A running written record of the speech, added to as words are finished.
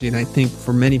And I think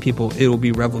for many people, it will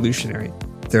be revolutionary.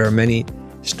 There are many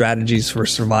strategies for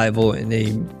survival in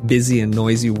a busy and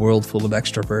noisy world full of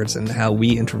extroverts, and how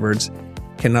we introverts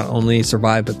can not only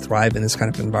survive but thrive in this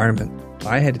kind of environment.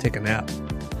 I had to take a nap.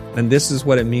 And this is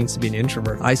what it means to be an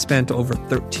introvert. I spent over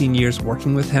 13 years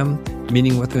working with him,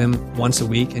 meeting with him once a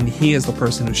week, and he is the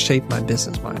person who shaped my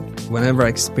business mind. Whenever I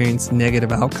experience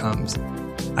negative outcomes,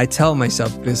 I tell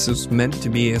myself this is meant to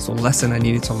be as a lesson I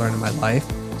needed to learn in my life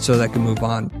so that I can move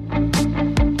on.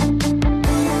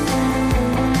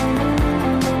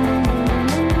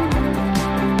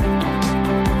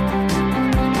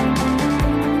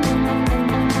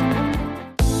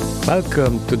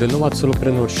 Welcome to the Nomad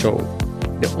Solopreneur Show,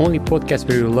 the only podcast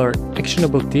where you learn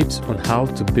actionable tips on how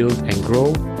to build and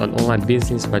grow an online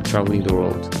business by traveling the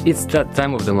world. It's that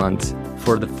time of the month.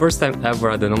 For the first time ever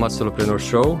at the Nomad Solopreneur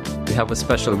Show, we have a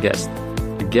special guest.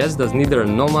 The guest is neither a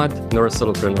nomad nor a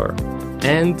solopreneur.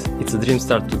 And it's a dream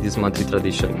start to this monthly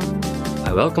tradition.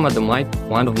 I welcome at the mic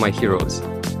one of my heroes,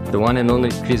 the one and only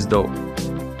Chris Do,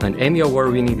 an Emmy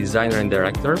Award-winning designer and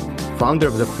director, founder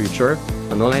of The Future,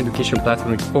 an online education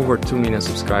platform with over 2 million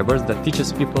subscribers that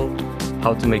teaches people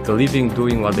how to make a living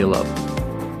doing what they love.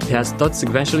 He has taught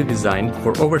sequentially design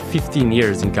for over 15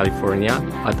 years in California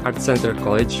at Art Center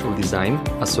College of Design,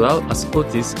 as well as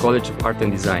Otis College of Art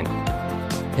and Design.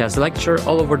 He has lectured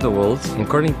all over the world and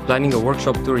currently planning a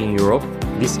workshop tour in Europe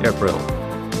this April,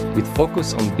 with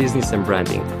focus on business and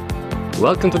branding.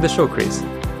 Welcome to the show, Chris.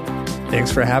 Thanks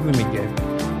for having me,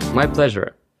 Gabe. My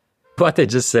pleasure. What I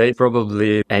just said,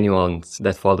 probably anyone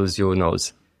that follows you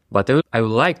knows. But I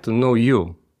would like to know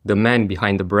you, the man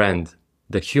behind the brand,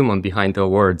 the human behind the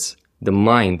words, the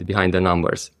mind behind the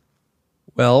numbers.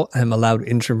 Well, I'm a loud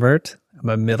introvert. I'm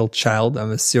a middle child.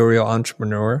 I'm a serial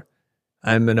entrepreneur.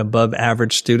 I'm an above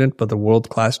average student, but a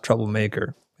world-class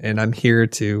troublemaker. And I'm here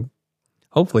to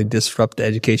hopefully disrupt the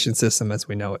education system as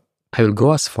we know it. I will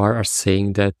go as far as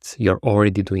saying that you're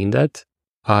already doing that.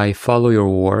 I follow your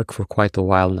work for quite a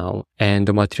while now, and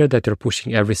the material that you're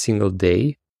pushing every single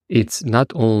day, it's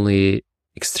not only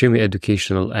extremely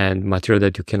educational and material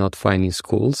that you cannot find in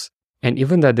schools, and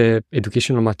even that the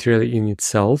educational material in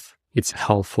itself, it's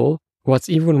helpful. What's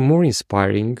even more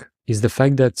inspiring is the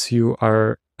fact that you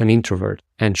are an introvert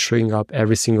and showing up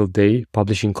every single day,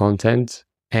 publishing content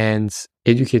and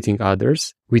educating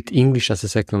others with English as a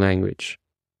second language.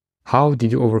 How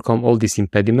did you overcome all these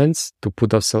impediments to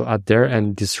put yourself out there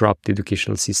and disrupt the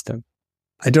educational system?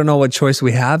 I don't know what choice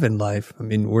we have in life. I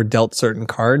mean, we're dealt certain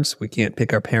cards. We can't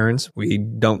pick our parents. We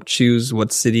don't choose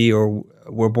what city or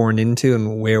we're born into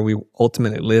and where we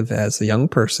ultimately live as a young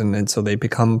person. And so they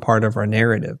become part of our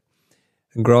narrative.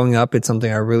 And growing up, it's something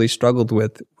I really struggled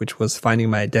with, which was finding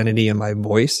my identity and my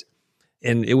voice.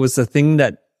 And it was the thing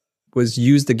that was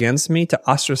used against me to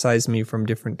ostracize me from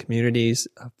different communities,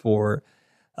 for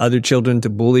other children to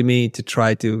bully me, to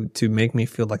try to make me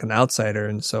feel like an outsider.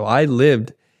 And so I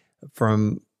lived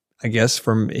from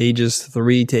ages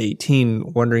 3 to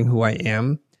 18, wondering who I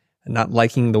am and not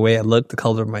liking the way I look, the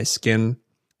color of my skin.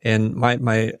 And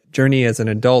my journey as an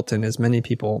adult, and as many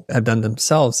people have done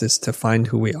themselves, is to find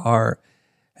who we are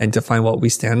and to find what we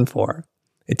stand for.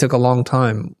 It took a long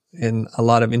time and a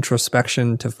lot of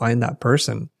introspection to find that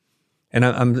person. And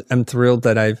I'm thrilled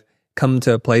that I've come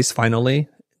to a place finally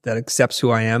that accepts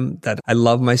who I am, that I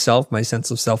love myself, my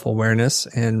sense of self-awareness,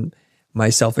 and my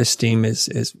self-esteem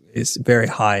is very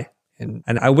high. And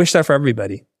I wish that for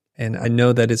everybody. And I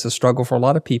know that it's a struggle for a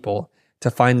lot of people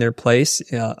to find their place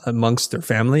amongst their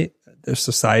family, their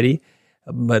society,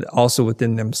 but also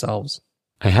within themselves.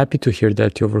 I'm happy to hear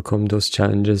that you overcome those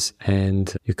challenges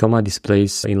and you come at this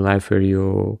place in life where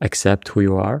you accept who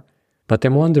you are. But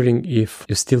I'm wondering if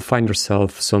you still find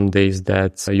yourself some days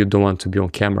that you don't want to be on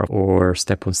camera or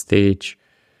step on stage,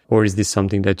 or is this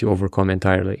something that you overcome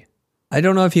entirely? I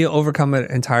don't know if you overcome it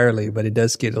entirely, but it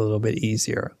does get a little bit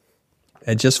easier.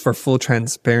 And just for full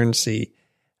transparency,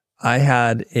 I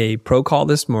had a pro call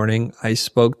this morning. I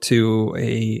spoke to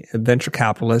a venture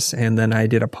capitalist, and then I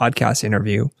did a podcast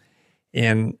interview,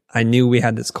 and I knew we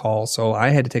had this call, so I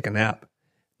had to take a nap.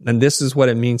 And this is what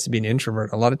it means to be an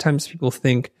introvert. A lot of times people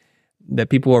think that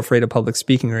people are afraid of public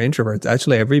speaking or introverts.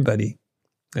 Actually, everybody,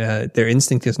 their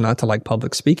instinct is not to like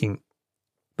public speaking,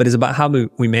 but it's about how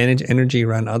we manage energy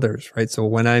around others, right? So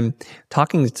when I'm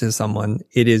talking to someone,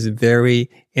 it is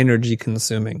very energy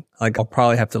consuming. Like I'll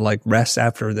probably have to rest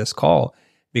after this call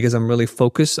because I'm really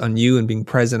focused on you and being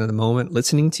present in the moment,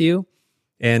 listening to you.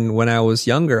 And when I was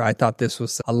younger, I thought this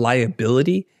was a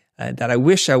liability, that I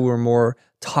wish I were more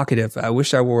talkative. I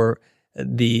wish I were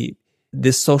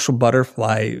this social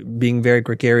butterfly, being very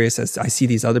gregarious, as I see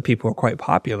these other people are quite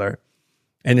popular.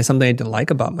 And it's something I didn't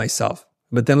like about myself.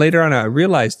 But then later on, I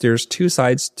realized there's two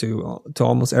sides to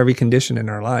almost every condition in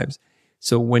our lives.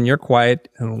 So when you're quiet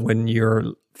and when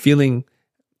you're feeling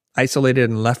isolated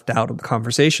and left out of the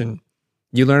conversation,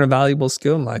 you learn a valuable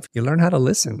skill in life. You learn how to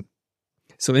listen.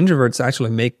 So introverts actually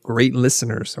make great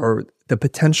listeners, or the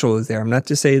potential is there. I'm not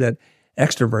to say that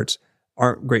extroverts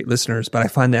aren't great listeners, but I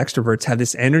find the extroverts have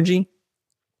this energy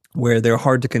where they're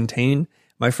hard to contain.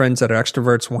 My friends that are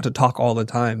extroverts want to talk all the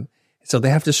time. So they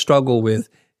have to struggle with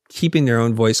keeping their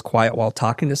own voice quiet while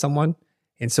talking to someone.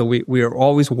 And so we are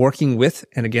always working with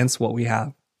and against what we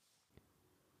have.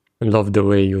 I love the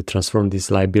way you transform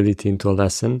this liability into a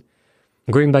lesson.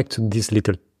 Going back to these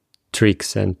little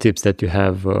tricks and tips that you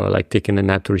have, like taking a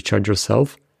nap to recharge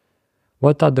yourself,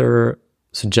 what other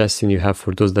suggestion you have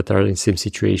for those that are in the same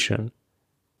situation?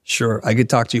 Sure. I could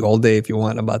talk to you all day if you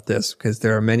want about this, because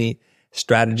there are many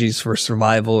strategies for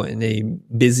survival in a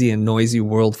busy and noisy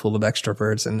world full of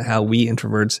extroverts, and how we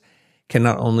introverts can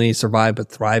not only survive but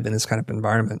thrive in this kind of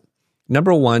environment.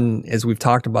 Number one, as we've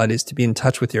talked about, is to be in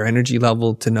touch with your energy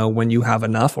level, to know when you have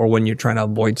enough or when you're trying to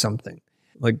avoid something.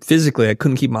 Like physically, I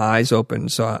couldn't keep my eyes open.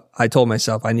 So I told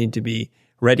myself I need to be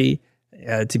ready,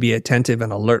 to be attentive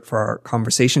and alert for our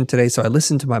conversation today. So I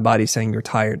listened to my body saying you're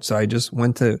tired. So I just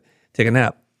went to take a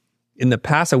nap. In the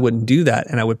past, I wouldn't do that,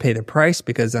 and I would pay the price,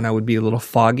 because then I would be a little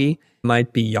foggy. I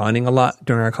might be yawning a lot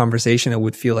during our conversation. I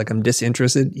would feel like I'm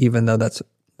disinterested, even though that's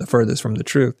the furthest from the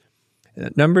truth.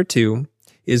 Number two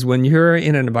is when you're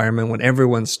in an environment when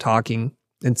everyone's talking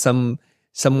and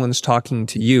someone's talking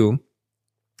to you,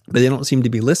 but they don't seem to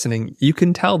be listening, you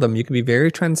can tell them. You can be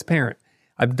very transparent.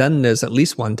 I've done this at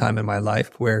least one time in my life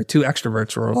where two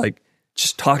extroverts were like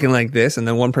just talking like this, and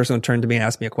then one person would turn to me and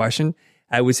ask me a question.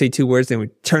 I would say two words, then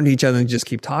we'd turn to each other and just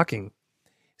keep talking.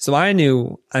 So I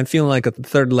knew I'm feeling like a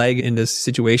third leg in this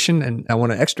situation, and I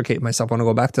want to extricate myself. I want to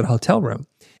go back to the hotel room.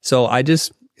 So I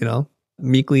just,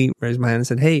 meekly raised my hand and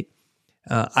said, hey,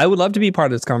 I would love to be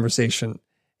part of this conversation.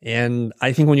 And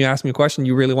I think when you ask me a question,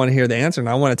 you really want to hear the answer. And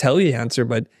I want to tell you the answer,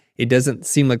 but it doesn't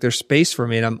seem like there's space for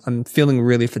me. And I'm feeling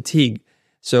really fatigued.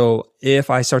 So if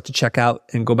I start to check out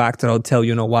and go back to the hotel,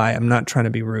 you know why? I'm not trying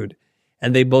to be rude.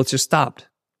 And they both just stopped.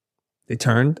 They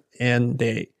turned and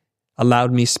they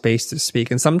allowed me space to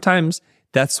speak. And sometimes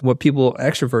that's what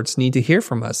extroverts need to hear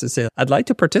from us, is say, I'd like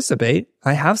to participate.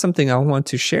 I have something I want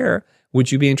to share. Would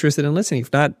you be interested in listening?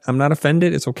 If not, I'm not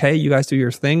offended. It's okay. You guys do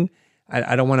your thing.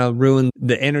 I don't want to ruin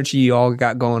the energy you all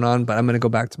got going on, but I'm going to go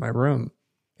back to my room.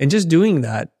 And just doing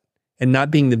that and not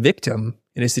being the victim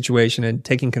in a situation and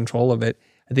taking control of it,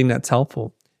 I think that's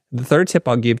helpful. The third tip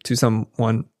I'll give to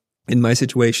someone in my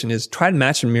situation is try to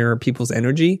match and mirror people's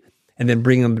energy and then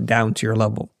bring them down to your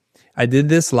level. I did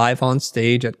this live on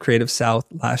stage at Creative South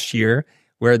last year,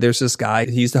 where there's this guy,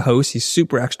 he's the host, he's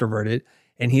super extroverted,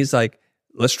 and he's like,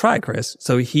 let's try, Chris.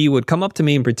 So he would come up to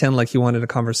me and pretend like he wanted a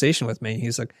conversation with me.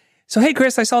 He's like, so hey,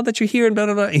 Chris, I saw that you're here, and blah,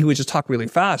 blah, blah. He would just talk really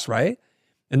fast, right?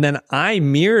 And then I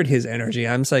mirrored his energy.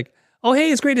 I'm just like, oh,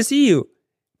 hey, it's great to see you.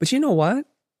 But you know what?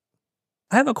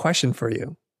 I have a question for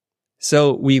you.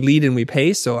 So we lead and we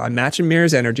pace. So I match and mirror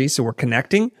his energy. So we're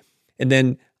connecting. And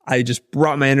then I just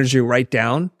brought my energy right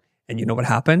down. And you know what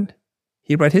happened?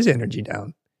 He brought his energy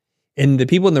down. And the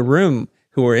people in the room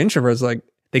who were introverts, like,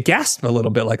 they gasped a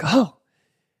little bit, like, oh,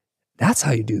 that's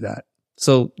how you do that.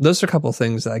 So those are a couple of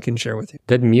things that I can share with you.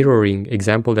 That mirroring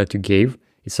example that you gave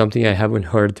is something I haven't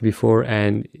heard before,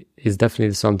 and is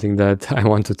definitely something that I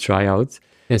want to try out.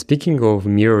 And speaking of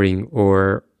mirroring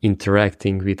or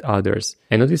interacting with others,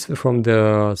 I noticed from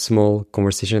the small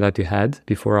conversation that you had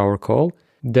before our call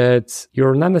that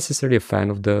you're not necessarily a fan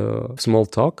of the small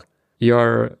talk.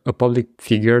 You're a public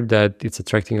figure that it's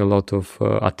attracting a lot of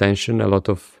attention, a lot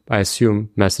of, I assume,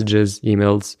 messages,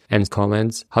 emails, and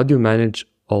comments. How do you manage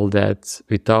all that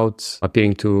without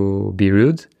appearing to be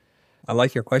rude? I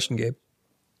like your question, Gabe.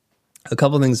 A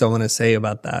couple of things I want to say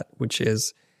about that, which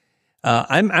is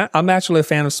I'm actually a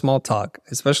fan of small talk,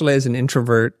 especially as an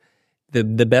introvert.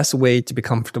 The best way to be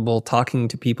comfortable talking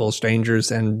to people,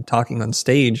 strangers, and talking on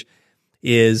stage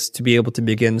is to be able to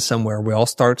begin somewhere. We all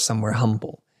start somewhere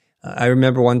humble. I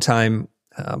remember one time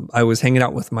I was hanging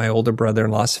out with my older brother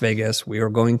in Las Vegas. We were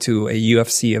going to a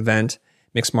UFC event,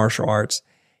 mixed martial arts,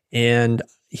 and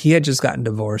he had just gotten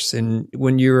divorced. And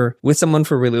when you're with someone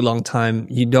for a really long time,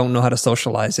 you don't know how to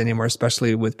socialize anymore,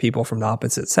 especially with people from the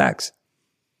opposite sex.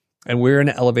 And we're in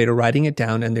an elevator riding it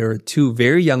down, and there were two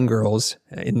very young girls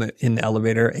in the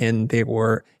elevator, and they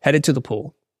were headed to the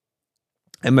pool.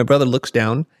 And my brother looks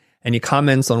down and he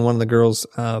comments on one of the girls'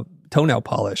 toenail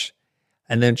polish.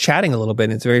 And then chatting a little bit,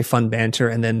 and it's very fun banter,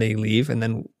 and then they leave, and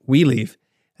then we leave.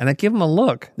 And I give him a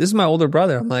look. This is my older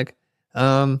brother. I'm like,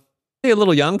 a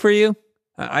little young for you?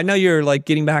 I know you're like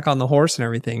getting back on the horse and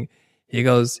everything. He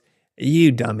goes,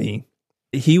 you dummy.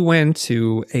 He went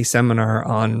to a seminar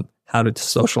on how to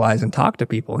socialize and talk to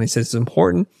people. And he says it's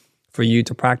important for you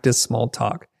to practice small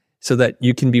talk so that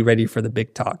you can be ready for the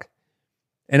big talk.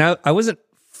 And I wasn't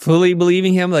fully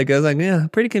believing him. Like I was like, yeah,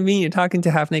 pretty convenient talking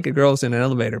to half naked girls in an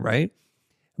elevator, right?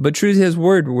 But true to his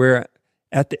word, we're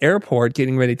at the airport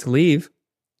getting ready to leave.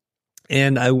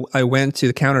 And I went to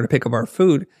the counter to pick up our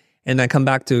food. And I come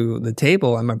back to the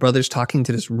table and my brother's talking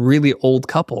to this really old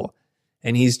couple.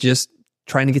 And he's just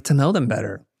trying to get to know them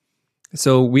better.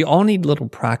 So we all need a little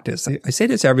practice. I say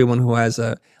this to everyone who has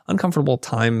a uncomfortable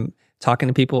time talking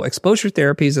to people. Exposure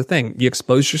therapy is a thing. You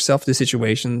expose yourself to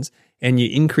situations and you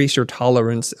increase your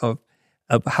tolerance of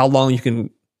how long you can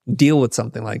deal with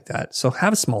something like that. So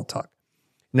have small talk.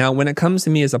 Now, when it comes to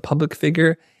me as a public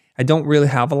figure, I don't really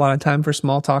have a lot of time for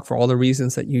small talk for all the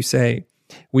reasons that you say.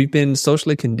 We've been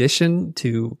socially conditioned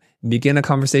to begin a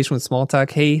conversation with small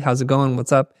talk. Hey, how's it going?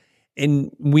 What's up?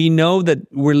 And we know that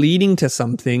we're leading to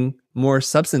something more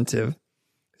substantive.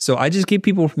 So I just give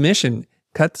people permission.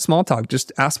 Cut the small talk.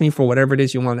 Just ask me for whatever it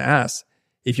is you want to ask.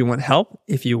 If you want help,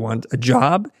 if you want a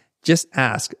job, just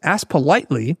ask. Ask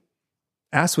politely.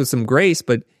 Ask with some grace.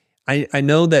 But I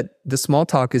know that the small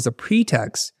talk is a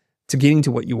pretext to getting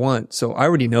to what you want. So I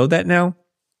already know that now.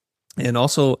 And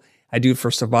also, I do for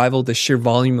survival, the sheer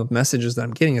volume of messages that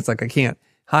I'm getting. It's like, I can't.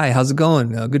 Hi, how's it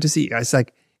going? Good to see you. It's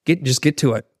like, just get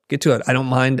to it. Get to it. I don't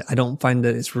mind. I don't find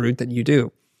that it's rude that you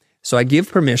do. So I give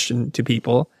permission to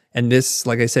people. And this,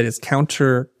 like I said, is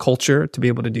counter culture to be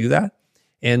able to do that.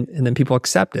 And then people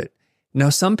accept it. Now,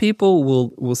 some people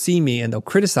will see me and they'll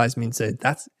criticize me and say,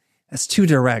 that's too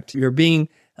direct. You're being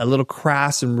a little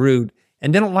crass and rude.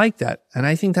 And they don't like that. And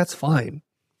I think that's fine.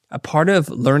 A part of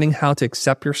learning how to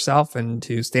accept yourself and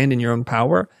to stand in your own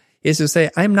power is to say,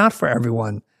 I'm not for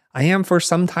everyone. I am for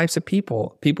some types of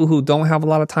people who don't have a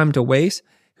lot of time to waste,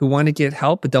 who want to get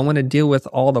help, but don't want to deal with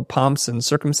all the pomps and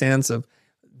circumstance of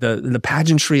the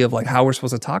pageantry of like how we're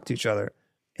supposed to talk to each other.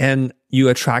 And you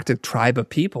attract a tribe of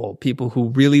people who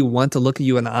really want to look at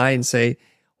you in the eye and say,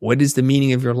 what is the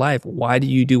meaning of your life? Why do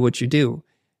you do what you do?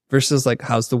 Versus like,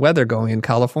 how's the weather going in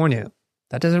California?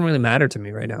 That doesn't really matter to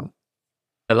me right now.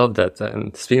 I love that.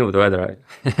 And speaking of the weather,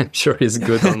 I'm sure it's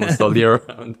good almost all year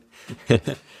round.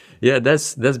 Yeah,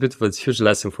 that's beautiful. It's a huge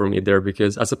lesson for me there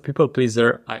because as a people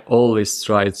pleaser, I always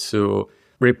try to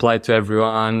reply to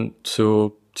everyone,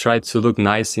 to try to look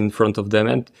nice in front of them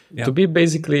and to be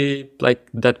basically like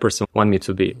that person want me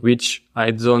to be, which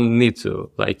I don't need to,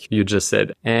 like you just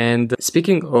said. And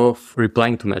speaking of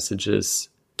replying to messages,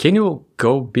 can you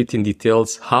go a bit in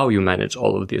details how you manage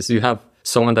all of this? Do you have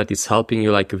someone that is helping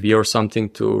you, like a VA or something,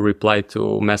 to reply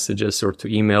to messages or to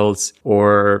emails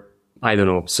or, I don't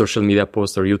know, social media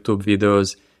posts or YouTube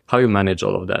videos? How you manage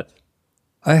all of that?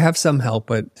 I have some help,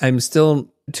 but I'm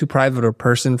still too private a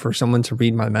person for someone to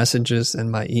read my messages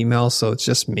and my emails. So it's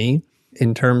just me.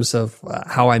 In terms of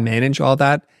how I manage all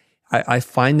that, I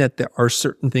find that there are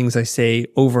certain things I say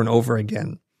over and over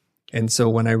again. And so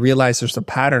when I realize there's a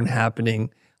pattern happening,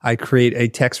 I create a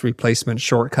text replacement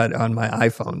shortcut on my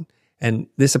iPhone. And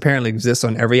this apparently exists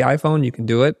on every iPhone. You can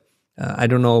do it. I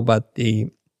don't know about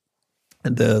the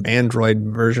Android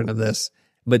version of this,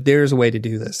 but there's a way to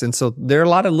do this. And so there are a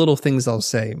lot of little things I'll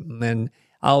say. And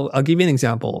I'll give you an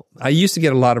example. I used to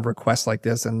get a lot of requests like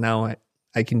this, and now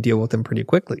I can deal with them pretty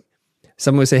quickly.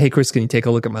 Someone would say, hey, Chris, can you take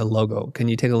a look at my logo? Can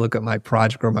you take a look at my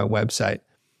project or my website?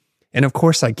 And of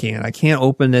course I can. I can't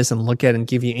open this and look at it and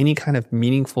give you any kind of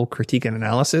meaningful critique and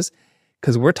analysis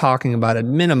because we're talking about at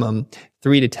minimum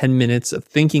 3 to 10 minutes of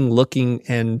thinking, looking,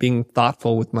 and being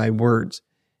thoughtful with my words.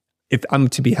 If I'm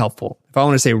to be helpful. If I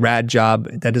want to say rad job,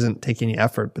 that doesn't take any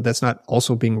effort, but that's not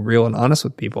also being real and honest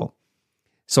with people.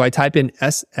 So I type in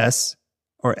SS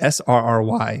or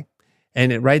SRRY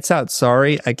and it writes out,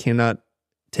 sorry, I cannot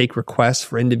take requests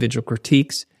for individual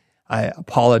critiques. I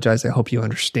apologize. I hope you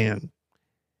understand.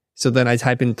 So then I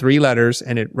type in 3 letters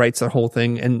and it writes the whole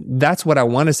thing. And that's what I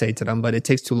want to say to them, but it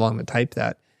takes too long to type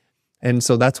that. And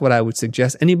so that's what I would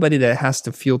suggest. Anybody that has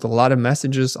to field a lot of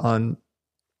messages on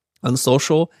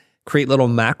social, create little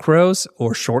macros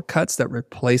or shortcuts that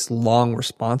replace long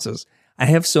responses. I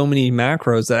have so many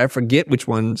macros that I forget which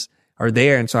ones are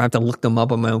there. And so I have to look them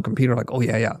up on my own computer like, oh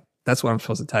yeah, that's what I'm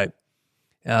supposed to type.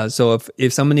 So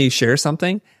if somebody shares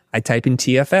something, I type in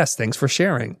TFS, thanks for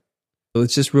sharing. So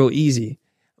it's just real easy.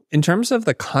 In terms of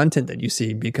the content that you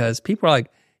see, because people are like,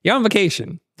 you're on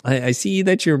vacation. I see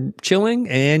that you're chilling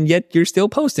and yet you're still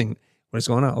posting. What is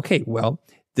going on? Okay, well,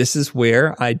 this is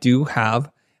where I do have,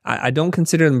 I don't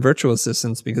consider them virtual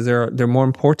assistants because they're more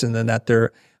important than that.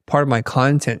 They're part of my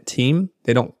content team.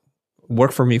 They don't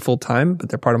work for me full time, but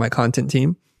they're part of my content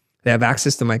team. They have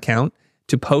access to my account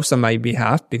to post on my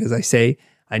behalf because I say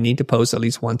I need to post at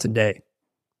least once a day.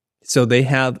 So they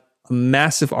have a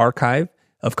massive archive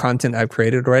of content I've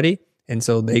created already. And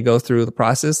so they go through the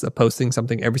process of posting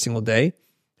something every single day.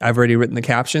 I've already written the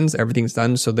captions. Everything's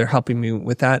done. So they're helping me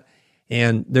with that.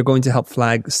 And they're going to help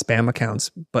flag spam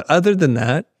accounts. But other than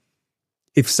that,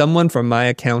 if someone from my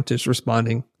account is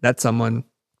responding, that someone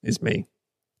is me.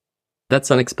 That's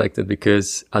unexpected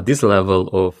because at this level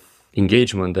of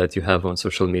engagement that you have on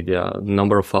social media,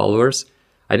 number of followers,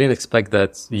 I didn't expect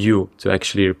that you to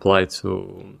actually reply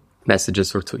to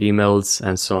messages or to emails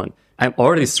and so on. I'm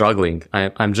already struggling.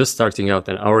 I'm just starting out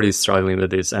and already struggling with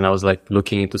this. And I was like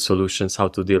looking into solutions, how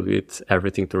to deal with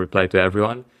everything, to reply to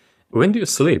everyone. When do you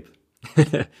sleep? When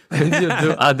do you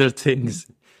do other things?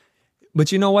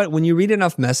 But you know what? When you read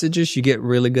enough messages, you get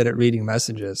really good at reading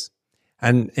messages.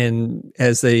 And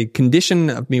as a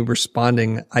condition of me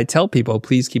responding, I tell people,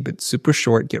 please keep it super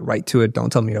short, get right to it.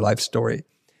 Don't tell me your life story.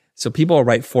 So people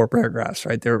write 4 paragraphs,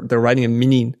 right? They're writing a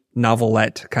mini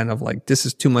novelette, kind of like, this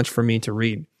is too much for me to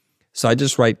read. So I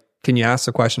just write, can you ask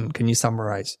a question? Can you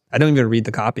summarize? I don't even read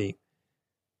the copy.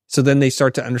 So then they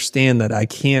start to understand that I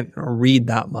can't read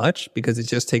that much because it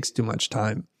just takes too much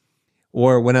time.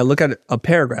 Or when I look at a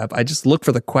paragraph, I just look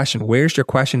for the question. Where's your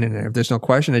question in there? If there's no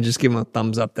question, I just give them a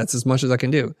thumbs up. That's as much as I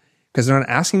can do because they're not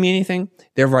asking me anything.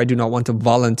 Therefore, I do not want to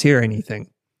volunteer anything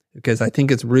because I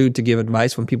think it's rude to give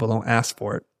advice when people don't ask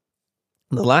for it.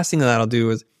 And the last thing that I'll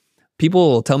do is people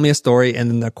will tell me a story and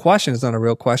then the question is not a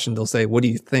real question. They'll say, what do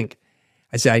you think?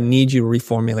 I say, I need you to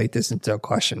reformulate this into a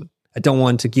question. I don't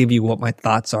want to give you what my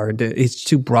thoughts are. It's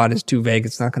too broad. It's too vague.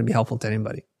 It's not going to be helpful to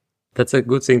anybody. That's a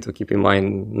good thing to keep in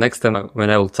mind. Next time when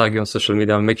I will tag you on social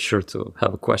media, I'll make sure to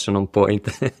have a question on point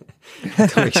to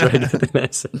make sure I get an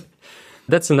answer.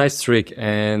 That's a nice trick.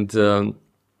 And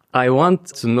I want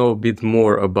to know a bit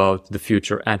more about the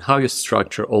future and how you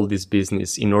structure all this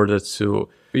business in order to,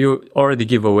 you already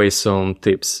give away some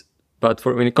tips, but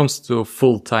for when it comes to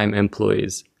full-time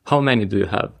employees, how many do you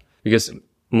have? Because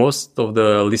most of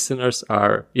the listeners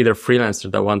are either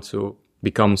freelancers that want to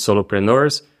become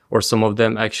solopreneurs, or some of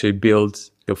them actually build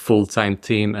a full-time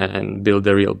team and build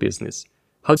a real business.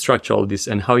 How to structure all this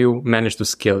and how you manage to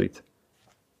scale it?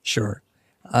 Sure.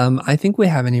 I think we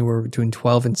have anywhere between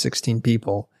 12 and 16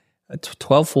 people,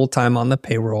 12 full-time on the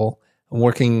payroll,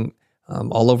 working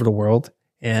all over the world.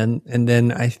 And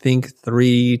then I think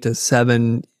 3 to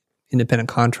 7 independent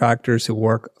contractors who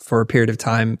work for a period of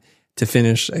time to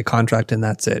finish a contract, and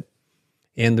that's it.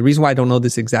 And the reason why I don't know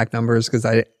this exact number is because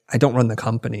I don't run the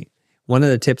company. One of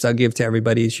the tips I'll give to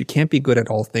everybody is you can't be good at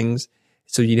all things.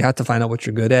 So you have to find out what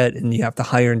you're good at and you have to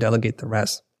hire and delegate the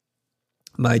rest.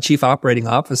 My chief operating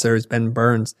officer is Ben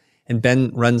Burns, and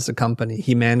Ben runs the company.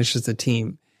 He manages the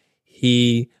team.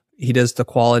 He does the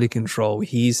quality control.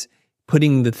 He's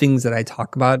putting the things that I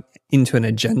talk about into an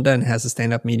agenda and has to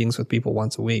stand up meetings with people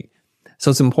once a week.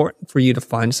 So it's important for you to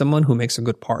find someone who makes a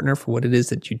good partner for what it is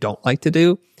that you don't like to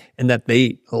do and that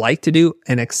they like to do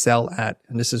and excel at.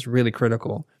 And this is really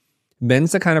critical.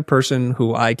 Ben's the kind of person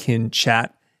who I can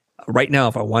chat right now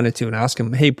if I wanted to and ask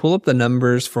him, hey, pull up the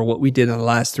numbers for what we did in the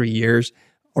last 3 years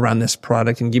around this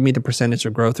product and give me the percentage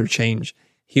of growth or change.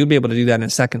 He'll be able to do that in a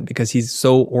second because he's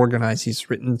so organized. He's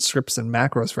written scripts and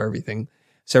macros for everything.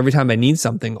 So every time I need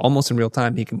something, almost in real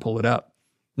time, he can pull it up.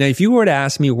 Now, if you were to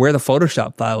ask me where the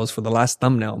Photoshop file was for the last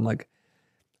thumbnail, I'm like,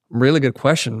 really good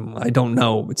question. I don't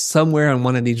know. It's somewhere on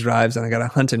one of these drives and I got to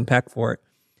hunt and peck for it.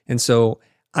 And so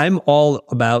I'm all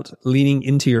about leaning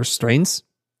into your strengths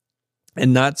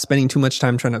and not spending too much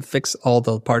time trying to fix all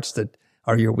the parts that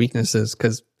are your weaknesses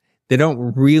because they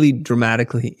don't really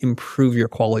dramatically improve your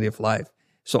quality of life.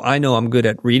 So I know I'm good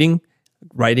at reading,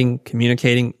 writing,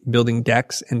 communicating, building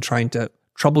decks, and trying to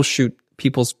troubleshoot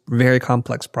people's very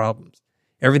complex problems.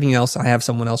 Everything else, I have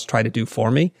someone else try to do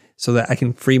for me so that I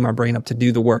can free my brain up to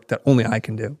do the work that only I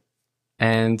can do.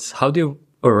 And how do you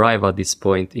arrive at this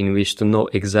point in which to know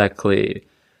exactly,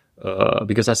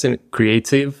 because as a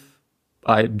creative,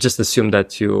 I just assume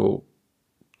that you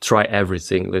try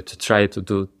everything, that you try to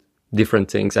do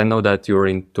different things. I know that you're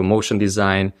into motion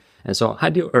design. And so how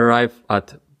do you arrive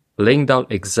at laying down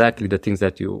exactly the things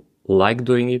that you like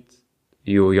doing it,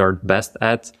 you're best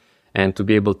at, and to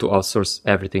be able to outsource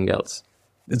everything else?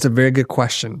 It's a very good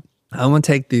question. I want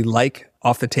to take the like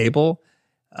off the table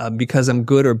because I'm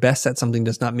good or best at something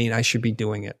does not mean I should be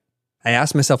doing it. I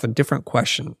ask myself a different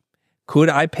question. Could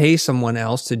I pay someone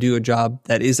else to do a job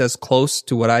that is as close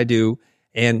to what I do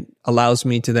and allows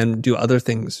me to then do other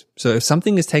things? So if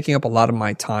something is taking up a lot of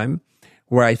my time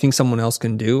where I think someone else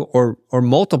can do or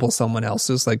multiple someone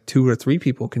else's, like 2 or 3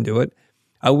 people can do it,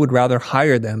 I would rather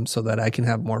hire them so that I can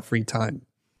have more free time.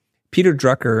 Peter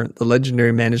Drucker, the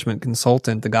legendary management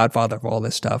consultant, the godfather of all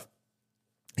this stuff,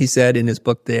 he said in his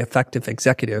book, The Effective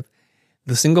Executive,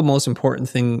 the single most important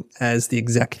thing as the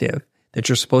executive that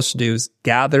you're supposed to do is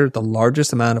gather the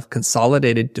largest amount of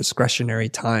consolidated discretionary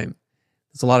time.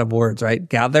 There's a lot of words, right?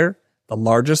 Gather the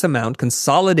largest amount,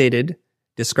 consolidated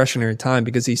discretionary time,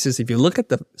 because he says if you look at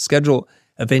the schedule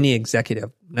of any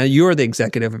executive, now you're the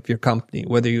executive of your company,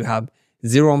 whether you have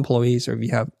 0 employees or if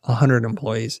you have 100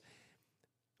 employees,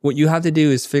 what you have to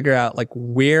do is figure out like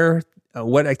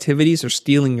what activities are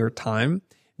stealing your time,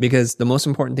 because the most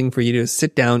important thing for you to do is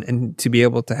sit down and to be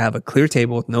able to have a clear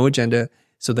table with no agenda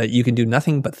so that you can do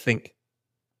nothing but think.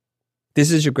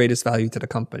 This is your greatest value to the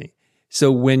company.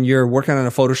 So when you're working on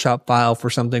a Photoshop file for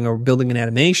something or building an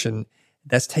animation,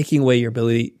 that's taking away your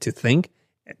ability to think,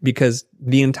 because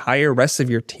the entire rest of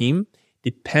your team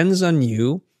depends on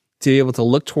you to be able to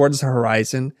look towards the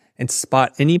horizon and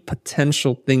spot any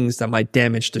potential things that might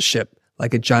damage the ship,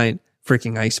 like a giant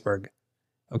freaking iceberg.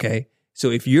 Okay.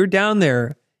 So if you're down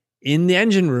there in the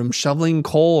engine room shoveling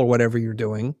coal or whatever you're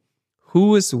doing,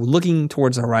 who is looking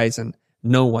towards the horizon?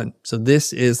 No one. So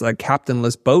this is a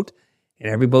captainless boat, and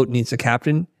every boat needs a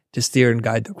captain to steer and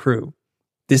guide the crew.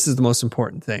 This is the most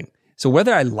important thing. So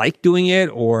whether I like doing it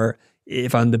or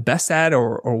if I'm the best at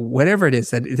or whatever it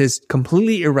is, that it is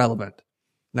completely irrelevant.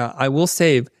 Now, I will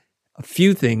save a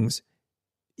few things,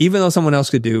 even though someone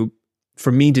else could do,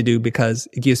 for me to do, because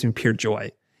it gives me pure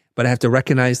joy. But I have to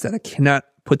recognize that I cannot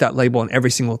put that label on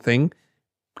every single thing,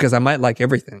 because I might like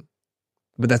everything,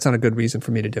 but that's not a good reason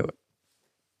for me to do it.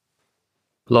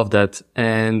 Love that.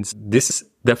 And this is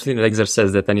definitely an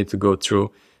exercise that I need to go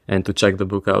through and to check the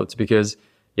book out, because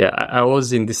I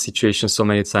was in this situation so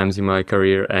many times in my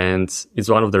career, and it's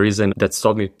one of the reasons that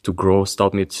stopped me to grow,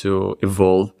 stopped me to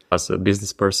evolve as a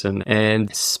business person.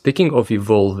 And speaking of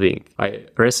evolving, I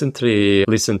recently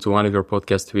listened to one of your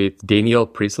podcasts with Daniel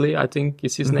Priestley, I think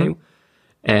is his name.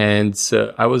 And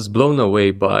I was blown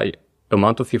away by the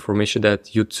amount of information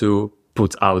that you two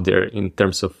put out there in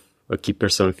terms of a key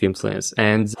person of influence.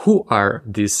 And who are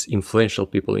these influential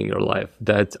people in your life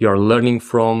that you're learning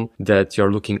from, that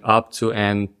you're looking up to,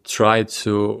 and try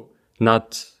to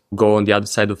not go on the other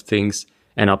side of things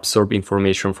and absorb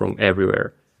information from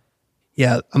everywhere?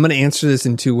 Yeah, I'm going to answer this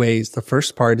in 2 ways. The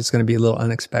first part is going to be a little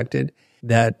unexpected,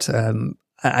 that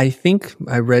I think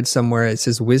I read somewhere it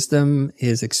says wisdom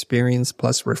is experience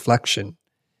plus reflection.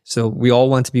 So we all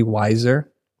want to be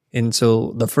wiser. And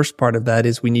so the first part of that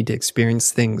is we need to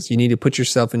experience things. You need to put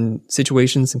yourself in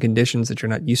situations and conditions that you're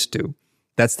not used to.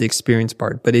 That's the experience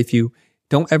part. But if you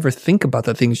don't ever think about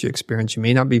the things you experience, you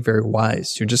may not be very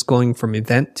wise. You're just going from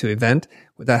event to event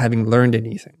without having learned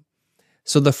anything.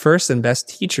 So the first and best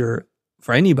teacher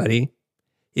for anybody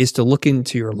is to look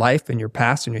into your life and your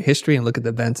past and your history and look at the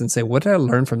events and say, what did I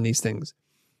learn from these things?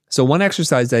 So one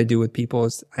exercise that I do with people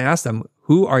is I ask them,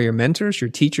 who are your mentors, your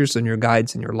teachers, and your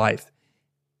guides in your life?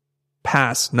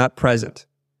 Past, not present.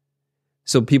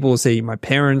 So people will say my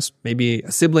parents, maybe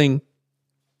a sibling,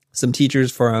 some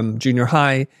teachers from junior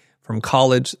high, from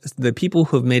college, the people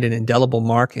who have made an indelible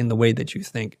mark in the way that you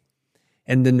think.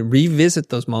 And then revisit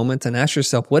those moments and ask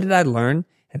yourself, what did I learn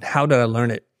and how did I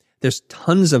learn it? There's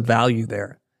tons of value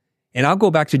there. And I'll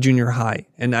go back to junior high,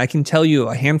 and I can tell you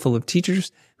a handful of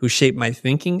teachers who shaped my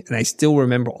thinking, and I still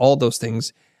remember all those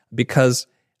things because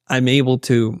I'm able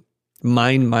to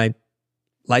mine my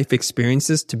life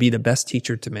experiences to be the best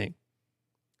teacher to me.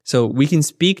 So we can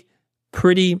speak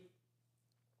pretty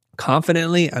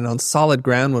confidently and on solid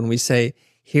ground when we say,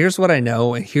 here's what I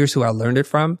know and here's who I learned it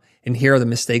from, and here are the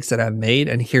mistakes that I've made,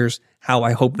 and here's how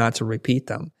I hope not to repeat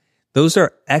them. Those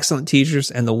are excellent teachers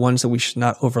and the ones that we should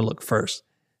not overlook first.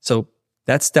 So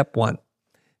that's step 1.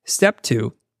 Step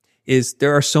 2 is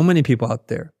there are so many people out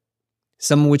there,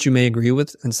 some of which you may agree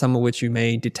with and some of which you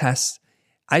may detest.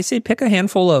 I say pick a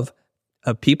handful of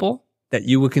people that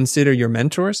you would consider your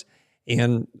mentors.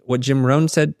 And what Jim Rohn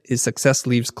said is success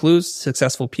leaves clues.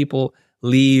 Successful people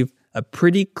leave a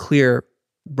pretty clear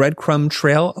breadcrumb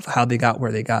trail of how they got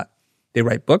where they got. They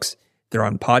write books. They're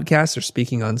on podcasts. They're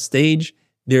speaking on stage.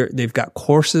 They've got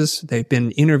courses. They've been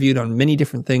interviewed on many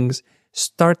different things.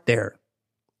 Start there.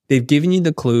 They've given you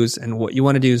the clues, and what you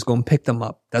want to do is go and pick them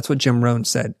up. That's what Jim Rohn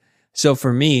said. So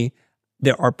for me,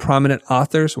 there are prominent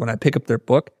authors. When I pick up their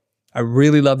book, I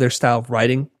really love their style of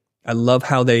writing. I love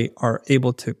how they are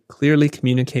able to clearly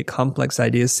communicate complex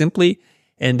ideas simply,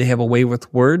 and they have a way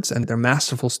with words, and they're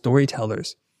masterful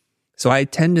storytellers. So I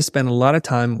tend to spend a lot of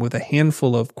time with a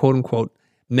handful of quote unquote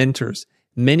mentors,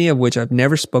 many of which I've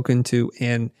never spoken to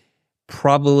and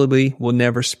probably will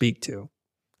never speak to.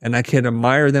 And I can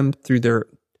admire them through their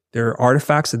Their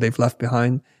artifacts that they've left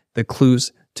behind, the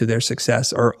clues to their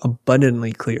success are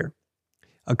abundantly clear.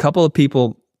 A couple of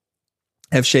people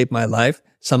have shaped my life.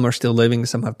 Some are still living,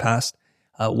 some have passed.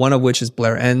 One of which is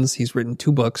Blair Enns. He's written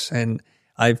 2 books, and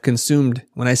I've consumed,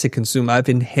 when I say consume, I've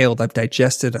inhaled, I've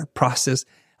digested, I've processed,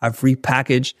 I've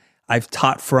repackaged, I've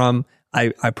taught from,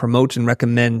 I promote and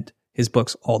recommend his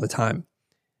books all the time.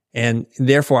 And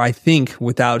therefore, I think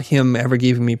without him ever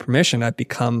giving me permission, I've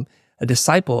become a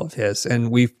disciple of his,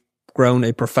 and we've grown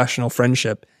a professional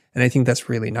friendship. And I think that's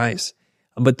really nice.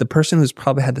 But the person who's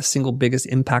probably had the single biggest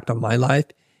impact on my life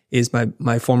is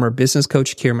my former business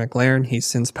coach, Keir McLaren. He's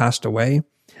since passed away.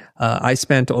 I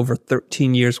spent over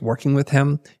 13 years working with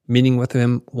him, meeting with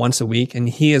him once a week, and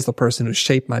he is the person who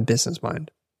shaped my business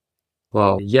mind.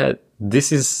 Wow. Yeah,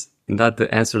 this is not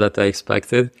the answer that I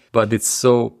expected, but it's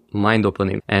so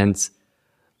mind-opening. And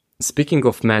speaking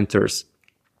of mentors,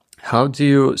 how do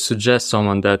you suggest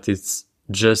someone that is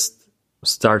just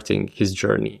starting his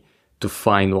journey to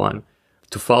find one,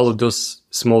 to follow those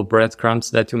small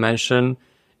breadcrumbs that you mentioned,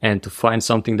 and to find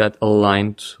something that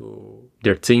aligns to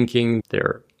their thinking,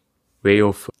 their way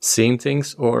of seeing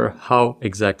things, or how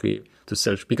exactly to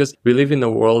search? Because we live in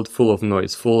a world full of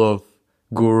noise, full of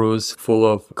gurus, full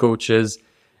of coaches,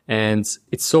 and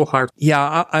it's so hard.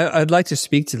 Yeah, I'd like to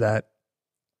speak to that.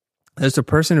 There's a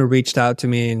person who reached out to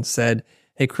me and said,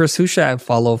 "Hey, Chris, who should I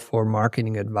follow for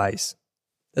marketing advice?"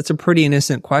 That's a pretty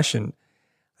innocent question.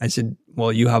 I said,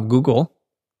 "Well, you have Google.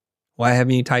 Why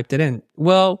haven't you typed it in?"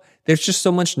 "Well, there's just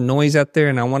so much noise out there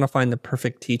and I want to find the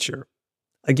perfect teacher."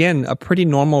 Again, a pretty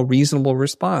normal, reasonable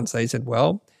response. I said,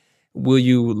 "Well, will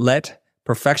you let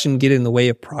perfection get in the way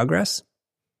of progress?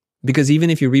 Because even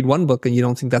if you read one book and you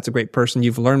don't think that's a great person,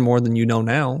 you've learned more than you know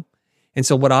now." And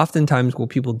so what oftentimes will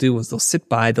people do is they'll sit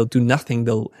by, they'll do nothing,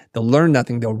 they'll learn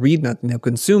nothing, they'll read nothing, they'll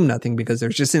consume nothing because they're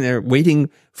just in there waiting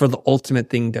for the ultimate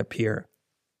thing to appear.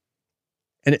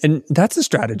 And that's a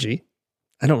strategy.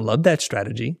 I don't love that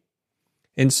strategy.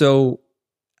 And so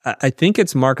I think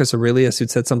it's Marcus Aurelius who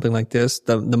said something like this: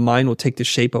 the mind will take the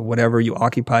shape of whatever you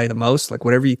occupy the most. Like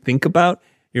whatever you think about,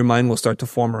 your mind will start to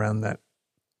form around that.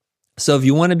 So if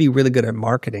you want to be really good at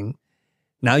marketing,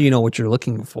 now you know what you're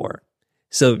looking for.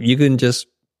 So you can just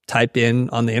type in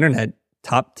on the internet,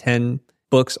 top 10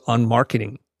 books on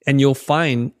marketing, and you'll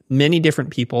find many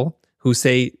different people who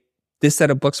say this set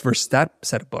of books versus that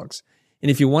set of books. And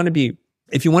if you want to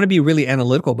be really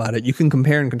analytical about it, you can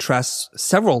compare and contrast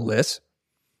several lists,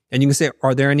 and you can say,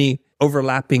 are there any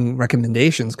overlapping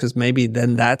recommendations? Because maybe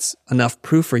then that's enough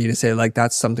proof for you to say, like,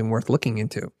 that's something worth looking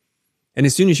into. And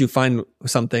as soon as you find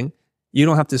something, you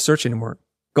don't have to search anymore.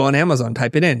 Go on Amazon,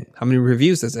 type it in. How many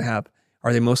reviews does it have?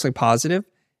 Are they mostly positive?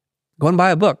 Go and buy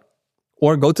a book,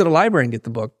 or go to the library and get the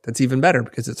book. That's even better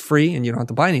because it's free and you don't have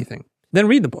to buy anything. Then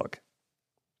read the book.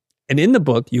 And in the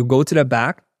book, you go to the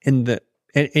back, and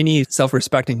any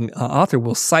self-respecting author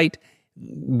will cite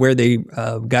where they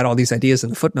got all these ideas in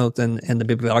the footnotes and the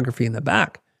bibliography in the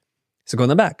back. So go in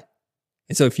the back.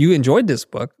 And so if you enjoyed this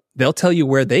book, they'll tell you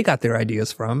where they got their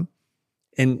ideas from.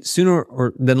 And sooner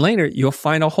or than later, you'll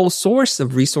find a whole source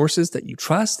of resources that you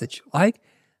trust, that you like,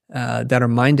 that are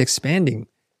mind expanding.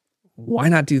 Why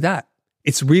not do that?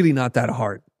 It's really not that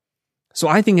hard. So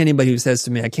I think anybody who says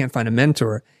to me, I can't find a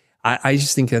mentor, I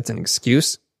just think that's an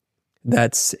excuse.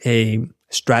 That's a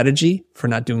strategy for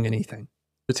not doing anything.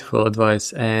 Beautiful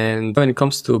advice. And when it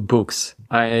comes to books,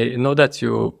 I know that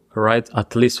you write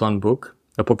at least one book,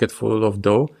 A Pocket Full of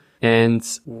Dough. And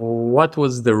what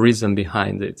was the reason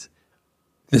behind it?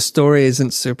 The story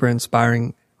isn't super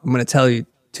inspiring. I'm going to tell you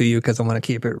to you because I want to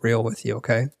keep it real with you,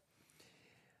 okay?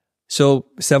 So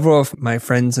several of my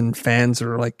friends and fans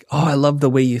are like, "Oh, I love the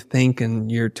way you think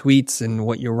and your tweets and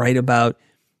what you write about.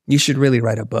 You should really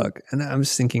write a book." And I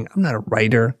was thinking, I'm not a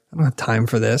writer. I don't have time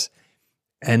for this.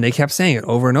 And they kept saying it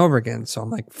over and over again. So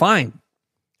I'm like, fine,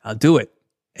 I'll do it.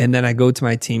 And then I go to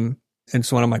my team, and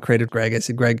it's one of my creative, Greg. I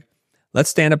said, "Greg, let's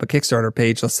stand up a Kickstarter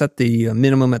page. Let's set the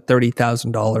minimum at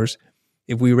 $30,000.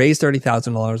 If we raise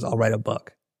 $30,000, I'll write a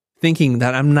book," thinking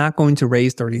that I'm not going to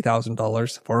raise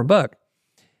 $30,000 for a book.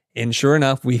 And sure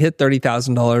enough, we hit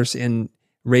 $30,000 in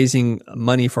raising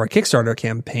money for our Kickstarter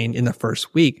campaign in the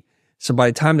first week. So by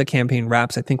the time the campaign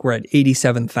wraps, I think we're at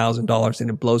 $87,000, and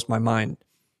it blows my mind.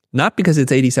 Not because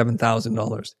it's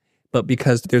 $87,000, but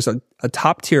because there's a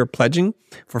top tier pledging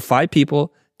for 5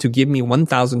 people to give me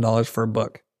 $1,000 for a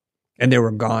book. And they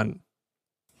were gone.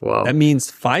 Wow. That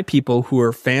means 5 people who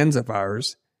are fans of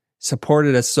ours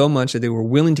supported us so much that they were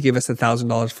willing to give us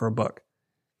 $1,000 for a book.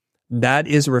 That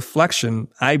is a reflection,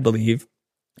 I believe,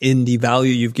 in the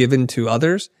value you've given to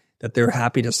others, that they're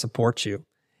happy to support you.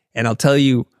 And I'll tell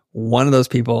you one of those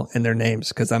people and their names,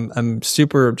 because I'm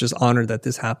super just honored that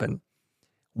this happened.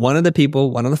 One of the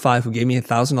people, one of the 5 who gave me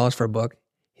 $1,000 for a book,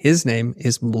 his name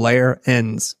is Blair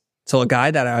Enns. So a guy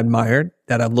that I admired,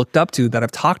 that I've looked up to, that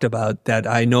I've talked about, that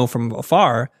I know from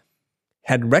afar,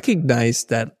 had recognized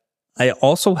that I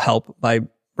also help by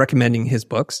recommending his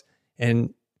books,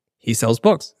 and he sells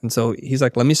books. And so he's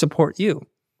like, let me support you.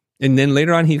 And then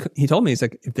later on, he told me, he's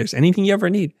like, if there's anything you ever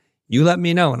need, you let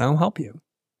me know and I'll help you.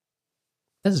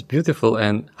 That's beautiful.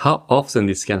 And how often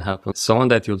this can happen? Someone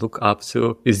that you look up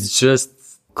to is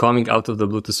just coming out of the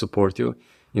blue to support you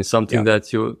in something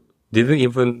that you didn't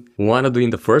even want to do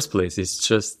in the first place. It's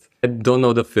just, I don't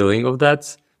know the feeling of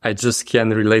that. I just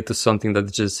can relate to something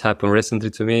that just happened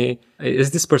recently to me. It's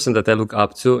this person that I look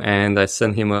up to, and I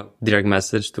sent him a direct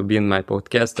message to be in my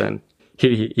podcast, and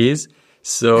here he is.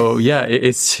 So yeah,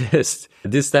 it's just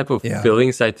this type of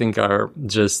feelings, I think, are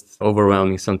just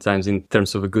overwhelming sometimes in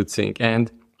terms of a good thing.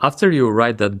 And after you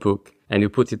write that book and you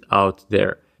put it out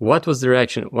there, what was the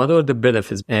reaction? What were the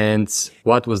benefits? And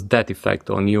what was that effect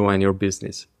on you and your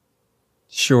business?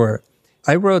 Sure.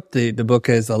 I wrote the book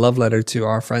as a love letter to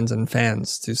our friends and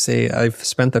fans, to say I've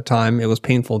spent the time, it was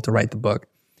painful to write the book,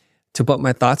 to put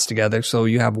my thoughts together so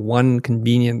you have one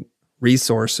convenient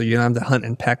resource so you don't have to hunt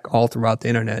and peck all throughout the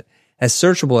internet. As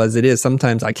searchable as it is,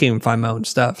 sometimes I can't even find my own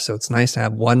stuff. So it's nice to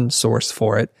have one source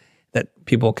for it that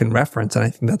people can reference. And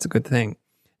I think that's a good thing.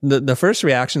 The first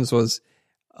reactions was,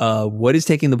 what is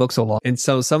taking the book so long? And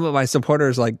so some of my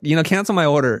supporters like, cancel my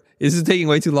order. This is taking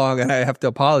way too long. And I have to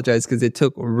apologize because it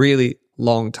took a really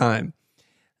long time.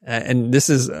 And this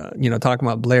is, talking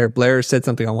about Blair. Blair said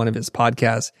something on one of his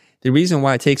podcasts. The reason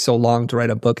why it takes so long to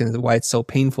write a book and why it's so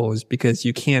painful is because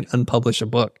you can't unpublish a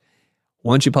book.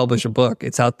 Once you publish a book,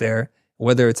 it's out there,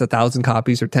 whether it's 1,000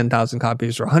 copies or 10,000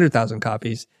 copies or 100,000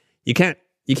 copies, you can't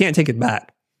take it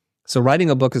back. So writing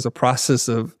a book is a process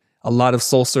of a lot of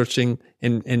soul searching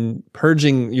and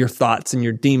purging your thoughts and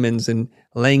your demons and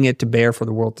laying it to bear for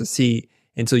the world to see.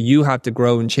 And so you have to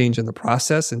grow and change in the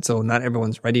process. And so not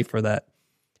everyone's ready for that.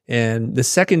 And the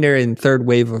secondary and third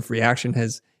wave of reaction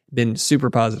has been super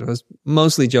positive. I was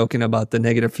mostly joking about the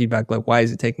negative feedback, like, why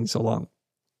is it taking so long?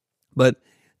 But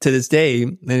to this day,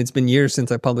 and it's been years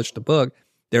since I published the book,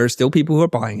 there are still people who are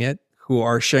buying it, who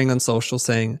are sharing on social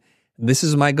saying, this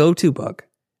is my go-to book.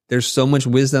 There's so much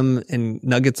wisdom and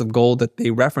nuggets of gold that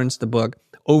they reference the book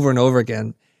over and over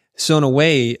again. So in a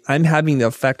way, I'm having the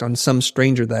effect on some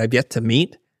stranger that I've yet to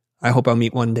meet. I hope I'll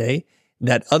meet one day,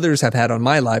 that others have had on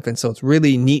my life. And so it's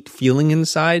really neat feeling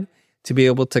inside to be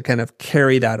able to kind of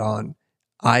carry that on.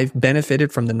 I've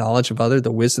benefited from the knowledge of others,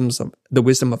 the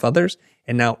wisdom of others,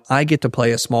 and now I get to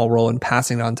play a small role in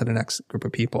passing it on to the next group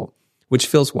of people, which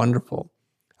feels wonderful.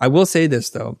 I will say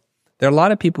this though, there are a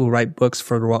lot of people who write books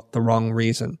for the wrong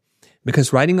reason,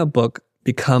 because writing a book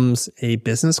becomes a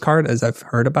business card, as I've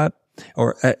heard about,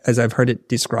 or as I've heard it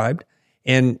described,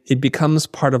 and it becomes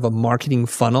part of a marketing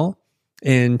funnel,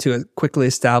 and to quickly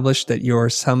establish that you're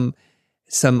some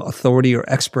authority or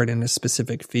expert in a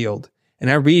specific field. And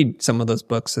I read some of those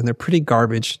books and they're pretty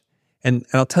garbage. And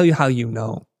I'll tell you how you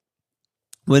know.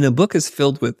 When a book is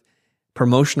filled with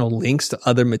promotional links to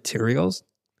other materials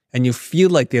and you feel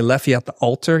like they left you at the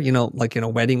altar, like in a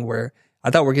wedding where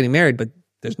I thought we're getting married, but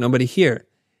there's nobody here.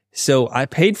 So I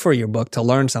paid for your book to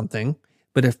learn something,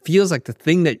 but it feels like the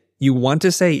thing that you want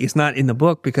to say is not in the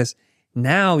book, because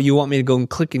now you want me to go and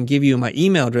click and give you my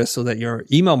email address so that your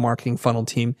email marketing funnel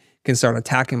team can start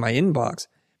attacking my inbox.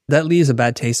 That leaves a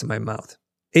bad taste in my mouth.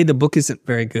 A, the book isn't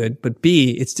very good, but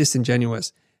B, it's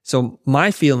disingenuous. So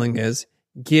my feeling is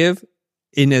give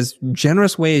in as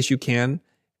generous way as you can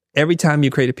every time you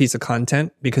create a piece of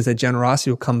content, because that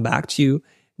generosity will come back to you,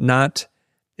 not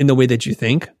in the way that you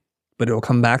think, but it will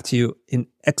come back to you in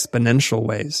exponential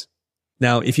ways.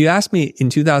 Now, if you asked me in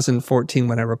 2014,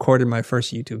 when I recorded my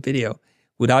first YouTube video,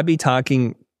 would I be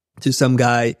talking to some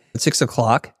guy at 6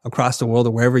 o'clock across the world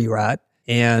or wherever you're at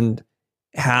and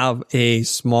have a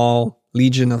small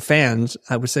legion of fans?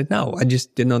 I would say, no, I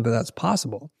just didn't know that that's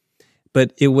possible.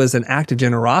 But it was an act of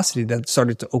generosity that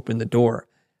started to open the door,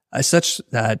 such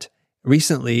that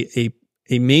recently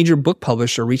a major book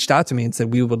publisher reached out to me and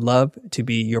said, we would love to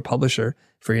be your publisher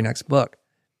for your next book.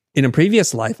 In a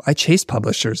previous life, I chased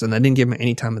publishers and I didn't give them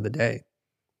any time of the day.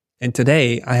 And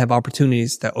today I have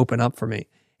opportunities that open up for me,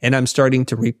 and I'm starting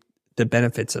to reap the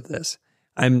benefits of this.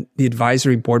 I'm the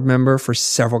advisory board member for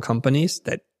several companies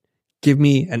that give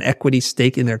me an equity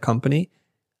stake in their company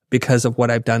because of what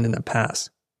I've done in the past.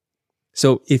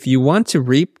 So if you want to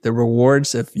reap the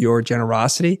rewards of your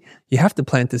generosity, you have to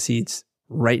plant the seeds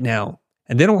right now.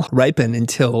 And they don't ripen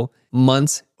until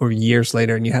months or years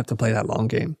later, and you have to play that long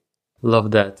game.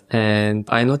 Love that. And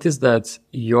I noticed that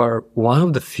you're one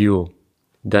of the few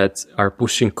that are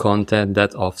pushing content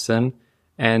that often,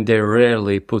 and they're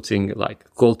rarely putting like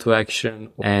call to action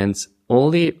and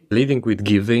only leading with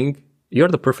giving. You're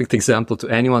the perfect example to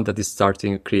anyone that is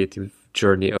starting a creative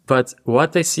journey. But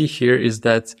what I see here is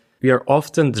that we are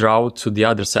often drawn to the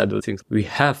other side of things. We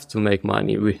have to make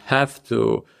money. We have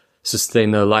to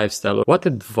sustain a lifestyle. What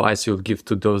advice you'll give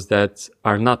to those that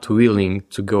are not willing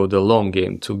to go the long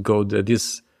game, to go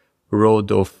this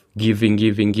road of giving?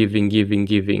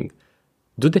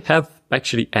 Do they have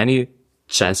actually any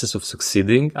chances of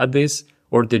succeeding at this,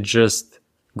 or they're just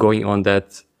going on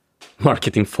that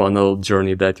marketing funnel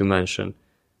journey that you mentioned?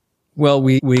 Well,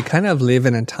 we kind of live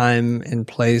in a time and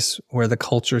place where the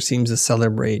culture seems to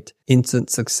celebrate instant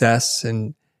success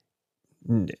and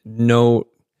no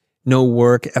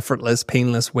work, effortless,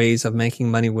 painless ways of making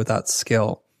money without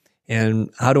skill. And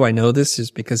how do I know this?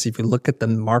 Is because if you look at the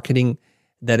marketing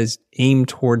that is aimed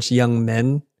towards young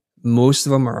men, most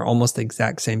of them are almost the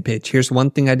exact same pitch. Here's one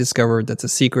thing I discovered that's a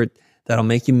secret that'll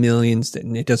make you millions,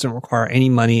 and it doesn't require any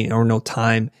money or no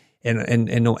time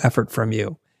and no effort from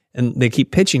you. And they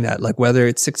keep pitching that, like whether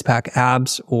it's 6-pack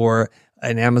abs or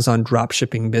an Amazon drop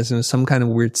shipping business, some kind of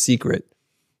weird secret.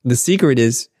 The secret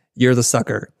is you're the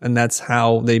sucker, and that's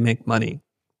how they make money.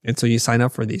 And so you sign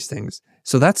up for these things.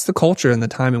 So that's the culture and the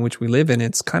time in which we live in.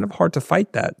 It's kind of hard to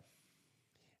fight that.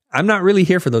 I'm not really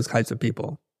here for those types of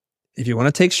people. If you want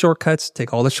to take shortcuts,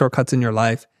 take all the shortcuts in your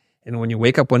life. And when you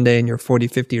wake up one day and you're 40,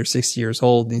 50, or 60 years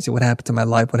old and you say, what happened to my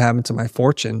life? What happened to my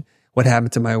fortune? What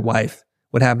happened to my wife?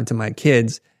 What happened to my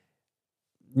kids?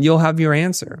 You'll have your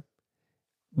answer.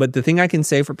 But the thing I can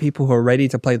say for people who are ready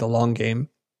to play the long game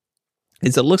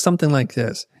is it looks something like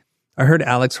this. I heard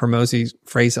Alex Hormozi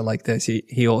phrase it like this.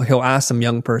 He'll ask some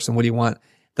young person, what do you want?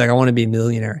 Like, I want to be a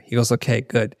millionaire. He goes, okay,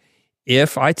 good.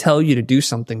 If I tell you to do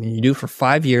something and you do it for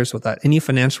 5 years without any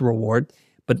financial reward,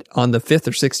 but on the 5th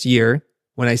or 6th year,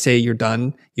 when I say you're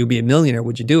done, you'll be a millionaire,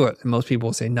 would you do it? And most people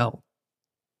will say no.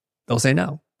 They'll say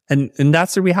no. And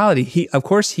that's the reality. Of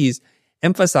course, he's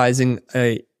emphasizing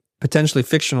a potentially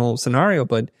fictional scenario,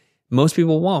 but most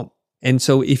people won't. And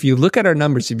so if you look at our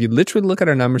numbers, if you literally look at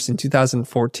our numbers in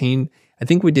 2014, I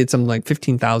think we did something like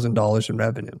 $15,000 in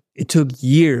revenue. It took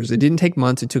years. It didn't take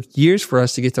months. It took years for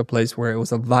us to get to a place where it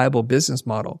was a viable business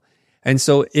model. And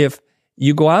so if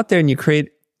you go out there and you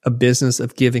create a business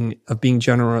of giving, of being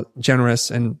generous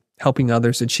and helping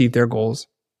others achieve their goals,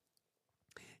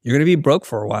 you're going to be broke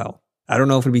for a while. I don't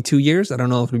know if it'll be 2 years. I don't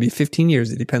know if it'll be 15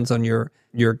 years. It depends on your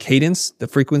cadence, the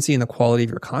frequency, and the quality of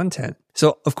your content.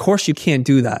 So of course you can't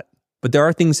do that, but there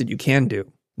are things that you can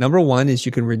do. Number one is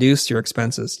you can reduce your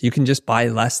expenses. You can just buy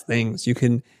less things. You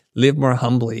can live more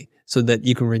humbly so that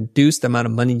you can reduce the amount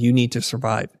of money you need to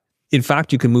survive. In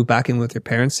fact, you can move back in with your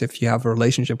parents if you have a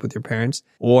relationship with your parents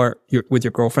or with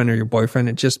your girlfriend or your boyfriend,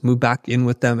 and just move back in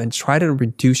with them and try to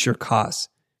reduce your costs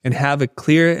and have a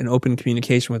clear and open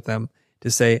communication with them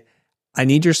to say, I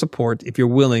need your support. If you're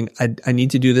willing, I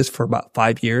need to do this for about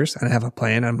 5 years and I have a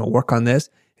plan. I'm going to work on this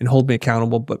and hold me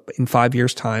accountable. But in 5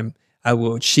 years' time, I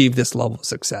will achieve this level of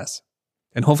success.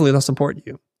 And hopefully they'll support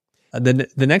you. The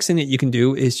next thing that you can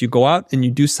do is you go out and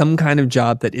you do some kind of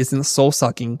job that isn't soul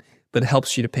sucking, but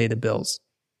helps you to pay the bills.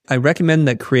 I recommend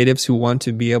that creatives who want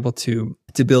to be able to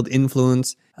build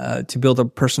influence, to build a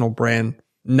personal brand,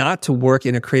 not to work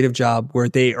in a creative job where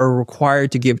they are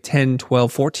required to give 10,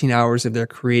 12, 14 hours of their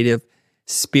creative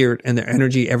spirit and their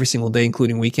energy every single day,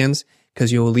 including weekends,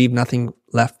 because you will leave nothing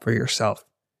left for yourself.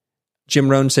 Jim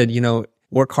Rohn said,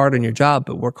 work hard on your job,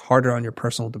 but work harder on your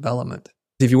personal development.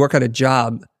 If you work at a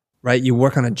job, right, you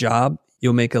work on a job,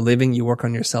 you'll make a living. You work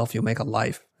on yourself, you'll make a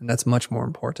life. And that's much more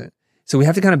important. So we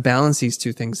have to kind of balance these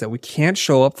two things, that we can't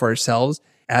show up for ourselves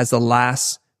as the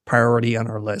last priority on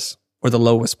our list or the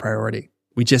lowest priority.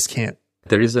 We just can't.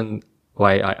 The reason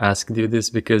why I asked you this,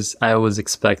 because I was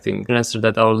expecting an answer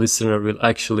that our listener will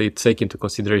actually take into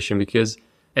consideration, because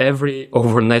every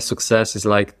overnight success is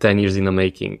like 10 years in the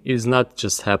making. It's not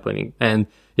just happening. And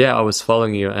yeah, I was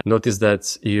following you and noticed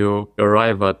that you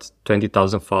arrive at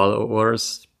 20,000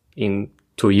 followers in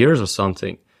 2 years or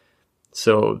something.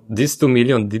 So this 2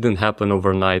 million didn't happen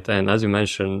overnight. And as you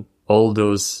mentioned, all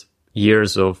those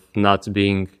years of not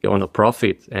being on a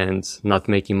profit and not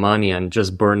making money and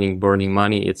just burning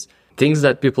money, it's things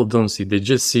that people don't see. They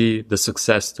just see the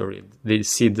success story. They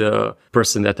see the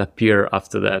person that appear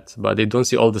after that, but they don't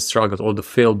see all the struggles, all the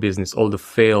failed business, all the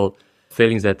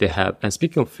failings that they have. And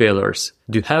speaking of failures,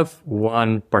 do you have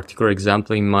one particular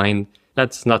example in mind?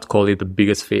 Let's not call it the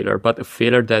biggest failure, but a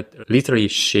failure that literally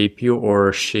shape you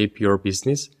or shape your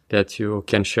business that you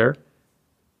can share?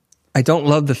 I don't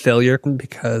love the failure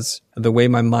because of the way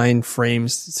my mind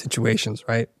frames situations,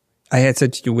 right? I had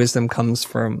said to you, wisdom comes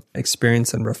from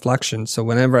experience and reflection. So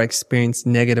whenever I experience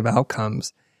negative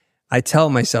outcomes, I tell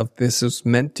myself this is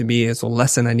meant to be as a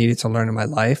lesson I needed to learn in my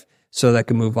life so that I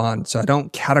can move on. So I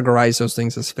don't categorize those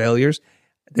things as failures.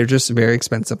 They're just very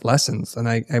expensive lessons, and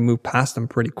I move past them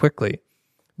pretty quickly.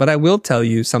 But I will tell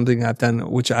you something I've done,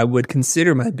 which I would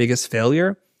consider my biggest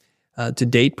failure to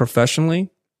date professionally,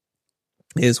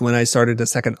 is when I started a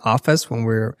second office when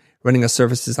we were running a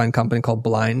service design company called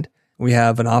Blind. We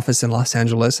have an office in Los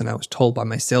Angeles, and I was told by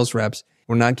my sales reps,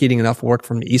 we're not getting enough work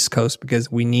from the East Coast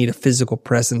because we need a physical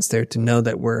presence there to know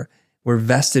that we're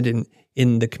vested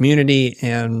in the community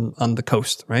and on the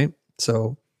coast, right?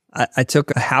 So I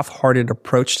took a half-hearted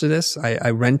approach to this. I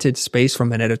rented space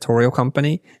from an editorial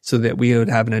company so that we would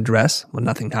have an address when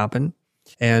nothing happened.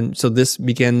 And so this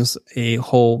begins a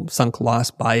whole sunk loss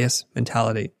bias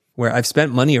mentality where I've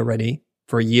spent money already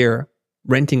for a year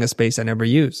renting a space I never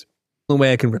use. The only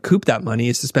way I can recoup that money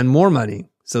is to spend more money.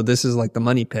 So this is like the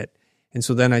money pit. And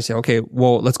so then I say, okay,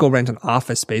 well, let's go rent an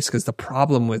office space, because the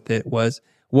problem with it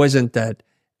wasn't that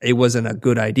it wasn't a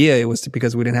good idea. It was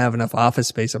because we didn't have enough office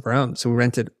space of our own. So we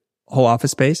rented a whole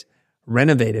office space,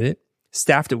 renovated it,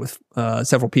 staffed it with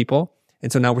several people.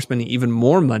 And so now we're spending even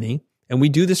more money. And we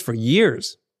do this for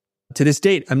years. To this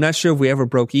date, I'm not sure if we ever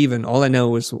broke even. All I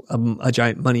know is a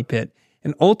giant money pit.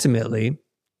 And ultimately,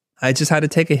 I just had to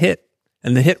take a hit.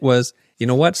 And the hit was, you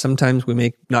know what? Sometimes we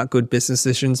make not good business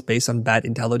decisions based on bad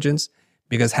intelligence,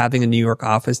 because having a New York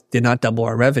office did not double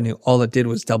our revenue. All it did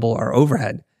was double our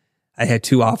overhead. I had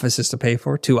 2 offices to pay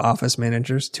for, 2 office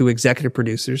managers, 2 executive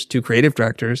producers, 2 creative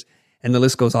directors, and the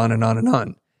list goes on and on and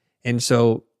on. And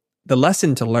so the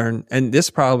lesson to learn, and this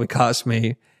probably cost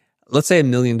me, let's say $1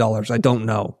 million. I don't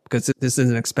know, because this is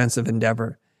an expensive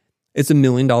endeavor. It's $1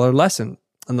 million lesson.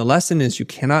 And the lesson is you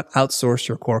cannot outsource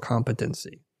your core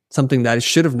competency, something that I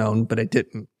should have known, but I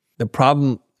didn't.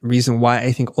 The reason why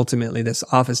I think ultimately this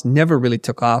office never really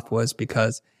took off was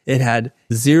because it had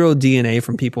 0 DNA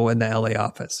from people in the LA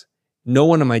office. No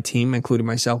one on my team, including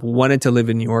myself, wanted to live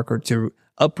in New York or to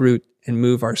uproot and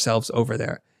move ourselves over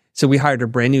there. So we hired a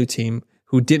brand new team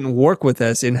who didn't work with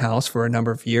us in-house for a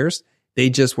number of years. They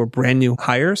just were brand new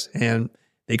hires, and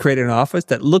they created an office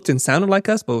that looked and sounded like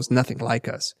us, but was nothing like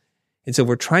us. And so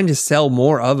we're trying to sell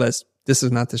more of us. This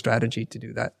is not the strategy to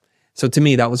do that. So to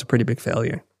me, that was a pretty big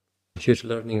failure. Huge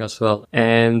learning as well.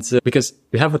 And because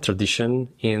we have a tradition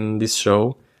in this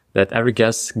show that every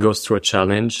guest goes through a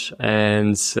challenge,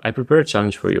 and I prepared a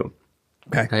challenge for you.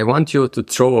 Okay. I want you to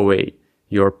throw away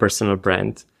your personal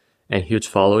brand and huge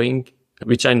following,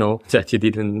 which I know that you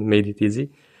didn't make it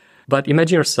easy. But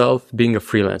imagine yourself being a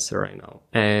freelancer right now,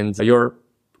 and you're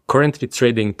currently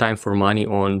trading time for money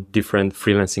on different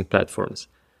freelancing platforms.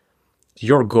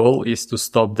 Your goal is to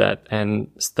stop that and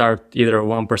start either a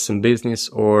 1% business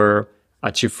or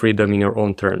achieve freedom in your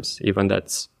own terms, even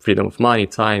that's freedom of money,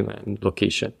 time, and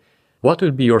location. What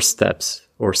would be your steps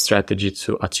or strategy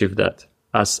to achieve that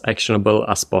as actionable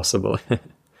as possible?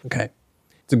 Okay.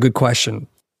 It's a good question.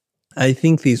 I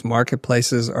think these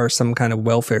marketplaces are some kind of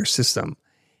welfare system.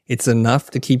 It's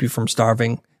enough to keep you from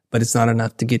starving, but it's not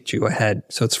enough to get you ahead.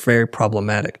 So it's very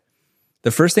problematic.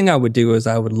 The first thing I would do is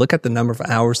I would look at the number of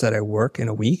hours that I work in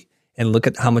a week and look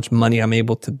at how much money I'm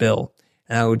able to bill.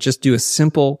 And I would just do a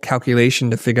simple calculation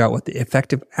to figure out what the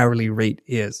effective hourly rate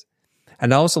is.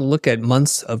 And I also look at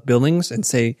months of billings and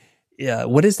say,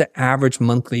 what is the average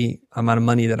monthly amount of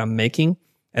money that I'm making?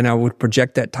 And I would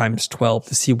project that times 12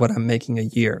 to see what I'm making a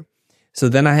year. So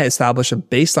then I establish a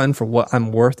baseline for what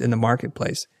I'm worth in the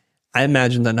marketplace. I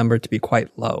imagine that number to be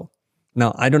quite low.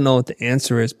 Now, I don't know what the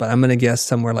answer is, but I'm going to guess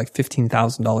somewhere like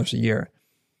 $15,000 a year.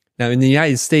 Now, in the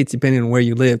United States, depending on where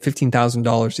you live,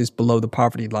 $15,000 is below the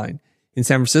poverty line. In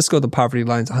San Francisco, the poverty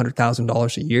line is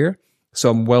 $100,000 a year. So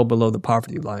I'm well below the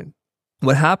poverty line.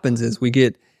 What happens is we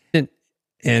get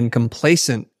and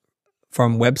complacent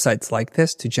from websites like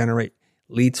this to generate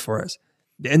leads for us.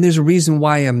 And there's a reason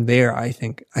why I'm there, I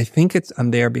think.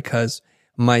 I'm there because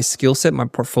my skill set, my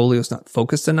portfolio is not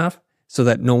focused enough so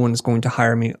that no one is going to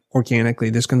hire me organically.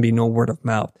 There's going to be no word of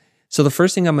mouth. So the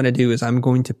first thing I'm going to do is I'm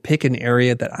going to pick an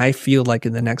area that I feel like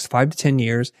in the next 5 to 10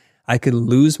 years, I could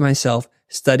lose myself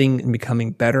studying and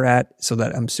becoming better at so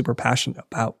that I'm super passionate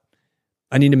about.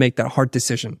 I need to make that hard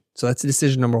decision. So that's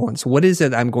decision number 1. So what is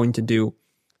it I'm going to do?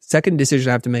 Second decision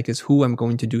I have to make is who I'm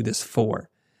going to do this for.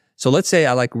 So let's say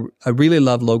I really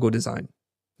love logo design.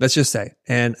 Let's just say,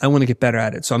 and I want to get better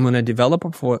at it. So I'm going to develop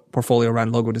a portfolio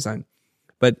around logo design.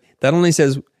 But that only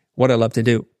says what I love to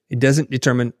do. It doesn't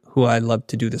determine who I love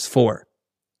to do this for.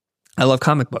 I love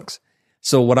comic books.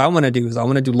 So what I want to do is I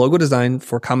want to do logo design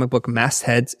for comic book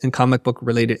mastheads and comic book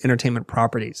related entertainment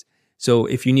properties. So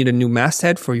if you need a new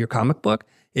masthead for your comic book,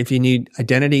 if you need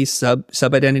identities,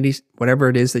 sub-identities, whatever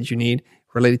it is that you need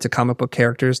related to comic book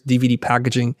characters, DVD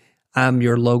packaging, I'm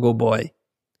your logo boy.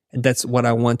 And that's what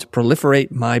I want to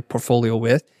proliferate my portfolio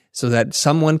with so that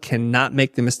someone cannot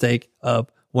make the mistake of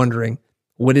wondering,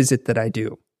 what is it that I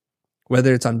do?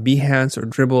 Whether it's on Behance or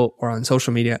Dribbble or on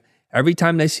social media, every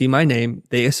time they see my name,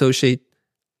 they associate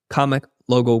comic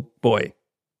logo boy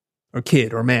or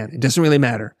kid or man. It doesn't really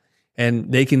matter.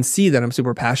 And they can see that I'm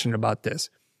super passionate about this.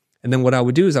 And then what I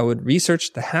would do is I would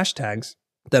research the hashtags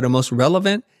that are most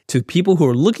relevant to people who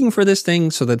are looking for this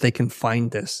thing so that they can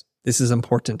find this. This is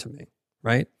important to me,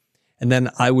 right? And then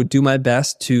I would do my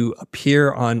best to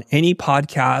appear on any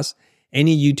podcast,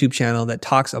 any YouTube channel that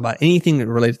talks about anything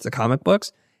related to comic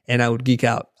books. And I would geek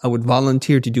out. I would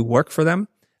volunteer to do work for them.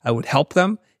 I would help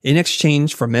them in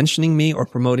exchange for mentioning me or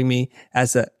promoting me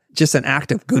as just an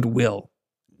act of goodwill.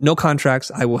 No contracts.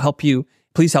 I will help you.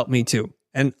 Please help me too.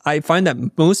 And I find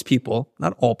that most people,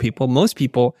 not all people, most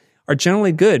people are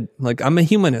generally good. Like I'm a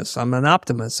humanist. I'm an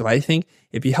optimist. So I think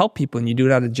if you help people and you do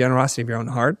it out of generosity of your own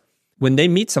heart, when they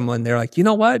meet someone, they're like, you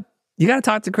know what? You got to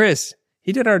talk to Chris.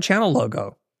 He did our channel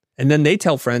logo. And then they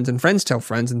tell friends and friends tell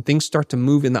friends and things start to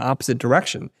move in the opposite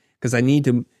direction because I need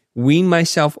to wean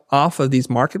myself off of these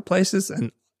marketplaces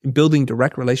and building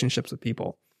direct relationships with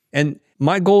people. And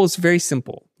my goal is very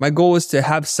simple. My goal is to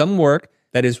have some work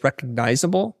that is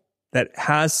recognizable, that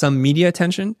has some media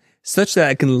attention, such that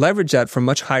I can leverage that for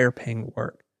much higher paying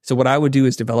work. So what I would do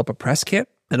is develop a press kit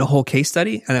and a whole case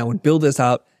study, and I would build this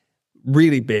out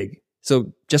really big.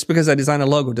 So just because I design a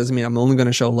logo doesn't mean I'm only going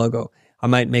to show a logo. I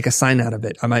might make a sign out of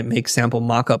it. I might make sample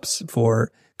mock-ups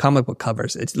for comic book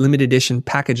covers. It's limited edition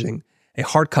packaging, a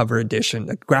hardcover edition,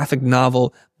 a graphic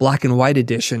novel, black and white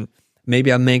edition.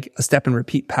 Maybe I make a step and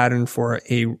repeat pattern for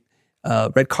a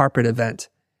red carpet event.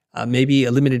 Maybe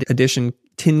a limited edition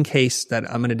tin case that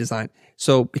I'm going to design.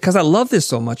 So because I love this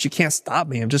so much, you can't stop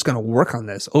me. I'm just going to work on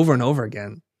this over and over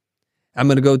again. I'm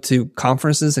going to go to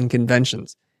conferences and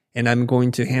conventions, and I'm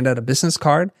going to hand out a business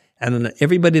card. And then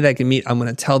everybody that I can meet, I'm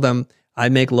going to tell them I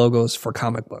make logos for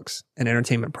comic books and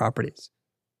entertainment properties.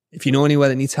 If you know anyone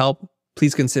that needs help,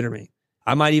 please consider me.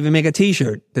 I might even make a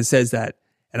t-shirt that says that.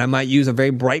 And I might use a very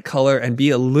bright color and be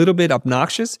a little bit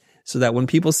obnoxious so that when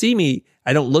people see me,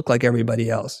 I don't look like everybody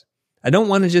else. I don't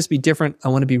want to just be different. I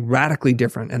want to be radically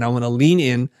different. And I want to lean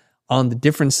in on the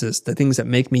differences, the things that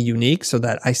make me unique so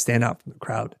that I stand out from the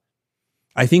crowd.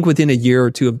 I think within a year or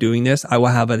two of doing this, I will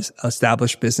have an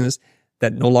established business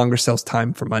that no longer sells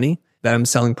time for money, that I'm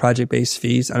selling project-based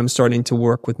fees. And I'm starting to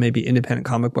work with maybe independent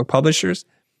comic book publishers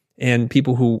and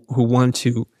people who want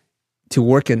to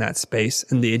work in that space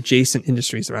and the adjacent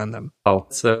industries around them. Oh,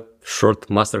 it's a short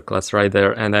masterclass right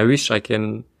there. And I wish I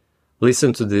can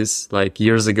listen to this like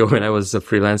years ago when I was a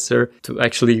freelancer to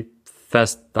actually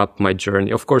fast up my journey.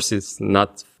 Of course, it's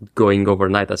not going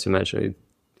overnight, as you mentioned.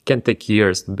 It can take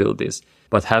years to build this.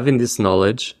 But having this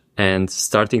knowledge and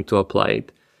starting to apply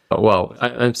it, wow,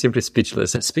 I'm simply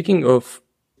speechless. Speaking of,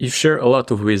 you share a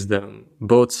lot of wisdom,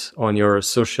 both on your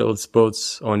socials,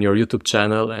 both on your YouTube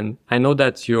channel. And I know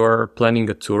that you're planning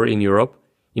a tour in Europe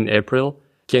in April.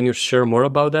 Can you share more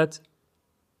about that?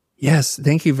 Yes.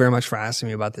 Thank you very much for asking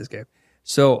me about this, Gabe.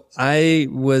 So I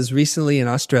was recently in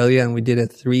Australia and we did a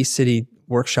 3-city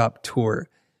workshop tour.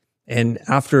 And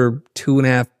after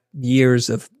 2.5 years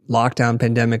of lockdown,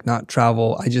 pandemic, not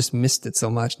travel, I just missed it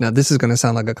so much. Now, this is going to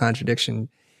sound like a contradiction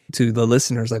to the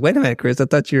listeners. Like, wait a minute, Chris, I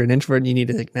thought you're an introvert and you need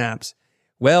to take naps.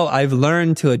 Well, I've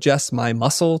learned to adjust my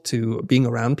muscle to being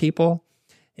around people,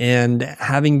 and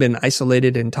having been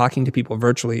isolated and talking to people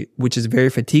virtually, which is very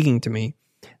fatiguing to me.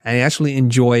 I actually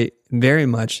enjoy very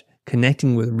much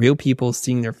connecting with real people,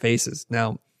 seeing their faces.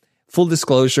 Now, full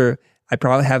disclosure, I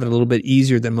probably have it a little bit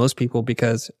easier than most people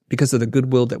because of the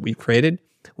goodwill that we've created.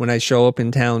 When I show up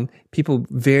in town, people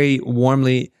very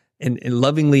warmly and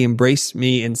lovingly embrace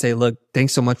me and say, look,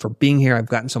 thanks so much for being here. I've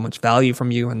gotten so much value from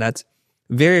you. And that's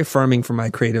very affirming for my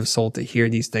creative soul to hear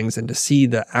these things and to see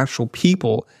the actual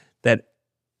people that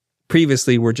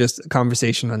previously were just a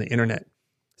conversation on the internet.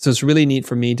 So it's really neat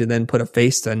for me to then put a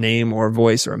face to a name or a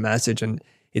voice or a message, and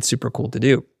it's super cool to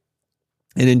do.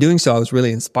 And in doing so, I was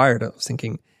really inspired. I was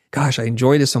thinking, gosh, I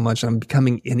enjoy this so much. I'm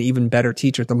becoming an even better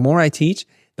teacher. The more I teach,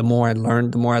 the more I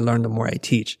learn, the more I learn, the more I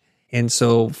teach. And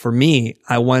so for me,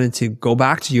 I wanted to go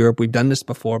back to Europe. We've done this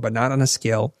before, but not on a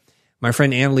scale. My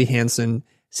friend Annalie Hansen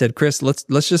said, Chris,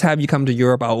 let's just have you come to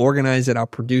Europe. I'll organize it. I'll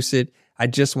produce it. I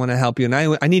just want to help you. And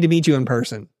I need to meet you in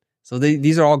person. So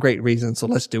these are all great reasons. So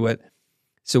let's do it.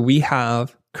 So we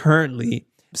have currently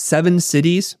 7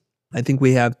 cities I think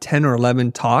we have 10 or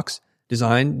 11 talks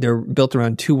designed. They're built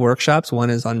around 2 workshops. One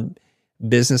is on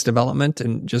business development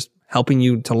and just helping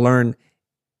you to learn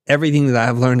everything that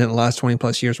I've learned in the last 20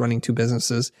 plus years running 2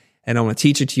 businesses. And I want to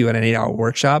teach it to you at an 8-hour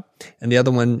workshop. And the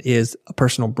other one is a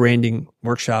personal branding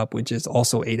workshop, which is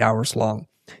also 8 hours long.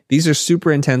 These are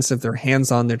super intensive. They're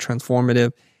hands-on. They're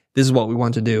transformative. This is what we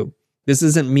want to do. This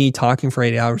isn't me talking for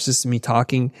 8 hours. This is me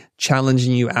talking,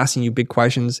 challenging you, asking you big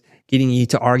questions, getting you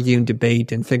to argue and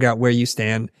debate and figure out where you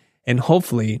stand. And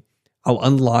hopefully I'll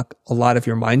unlock a lot of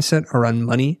your mindset around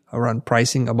money, around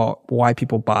pricing, about why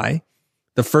people buy.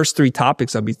 The first 3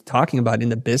 topics I'll be talking about in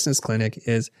the business clinic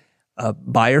is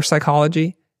buyer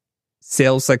psychology,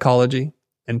 sales psychology,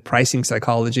 and pricing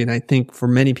psychology. And I think for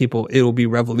many people, it will be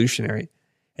revolutionary.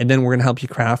 And then we're going to help you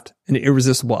craft an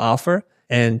irresistible offer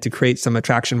and to create some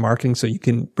attraction marketing so you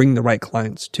can bring the right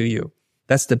clients to you.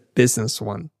 That's the business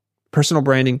one. Personal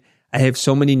branding, I have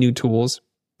so many new tools,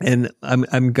 and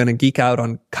I'm going to geek out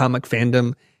on comic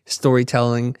fandom,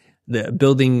 storytelling, the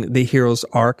building the hero's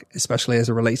arc, especially as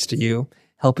it relates to you,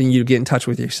 helping you get in touch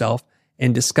with yourself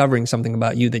and discovering something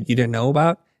about you that you didn't know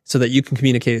about so that you can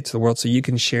communicate it to the world so you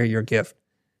can share your gift.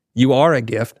 You are a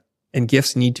gift, and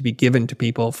gifts need to be given to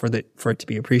people for it to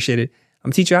be appreciated. I'm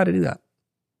going to teach you how to do that.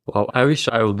 Well, I wish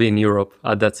I would be in Europe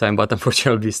at that time, but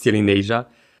unfortunately I'll be still in Asia.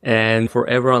 And for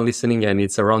everyone listening and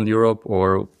it's around Europe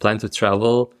or plan to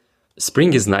travel,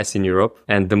 spring is nice in Europe.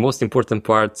 And the most important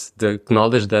part, the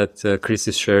knowledge that Chris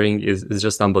is sharing is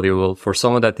just unbelievable. For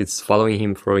someone that is following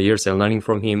him for years and learning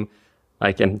from him,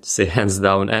 I can say hands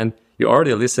down. And you're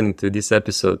already listening to this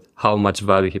episode, how much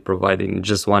value he provided in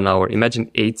just 1 hour. Imagine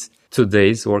 2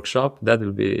 days workshop. That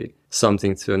will be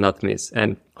something to not miss.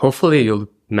 And hopefully you'll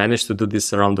manage to do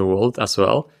this around the world as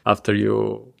well after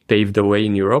you pave the way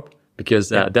in Europe,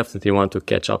 because I definitely want to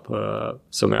catch up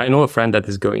somewhere. I know a friend that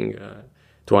is going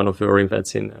to one of your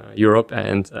events in Europe,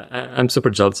 and I'm super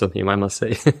jealous of him, I must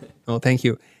say. Oh, thank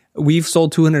you. We've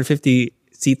sold 250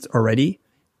 seats already.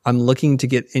 I'm looking to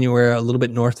get anywhere a little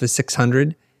bit north of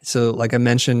 600. So like I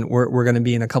mentioned, we're going to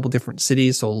be in a couple different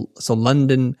cities. So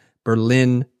London,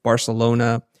 Berlin,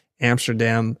 Barcelona,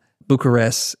 Amsterdam,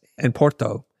 Bucharest, and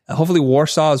Porto. Hopefully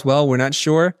Warsaw as well. We're not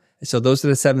sure. So those are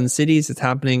the 7 cities. It's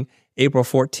happening April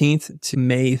 14th to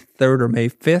May 3rd or May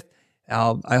 5th.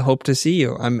 I hope to see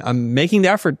you. I'm making the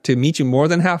effort to meet you more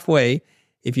than halfway.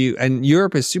 And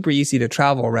Europe is super easy to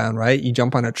travel around, right? You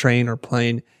jump on a train or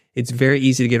plane. It's very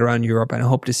easy to get around Europe, and I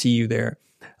hope to see you there.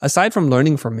 Aside from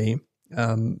learning from me,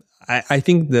 I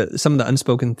think that some of the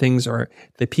unspoken things are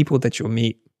the people that you'll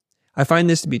meet. I find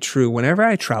this to be true whenever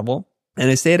I travel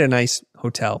and I stay at a nice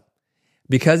hotel.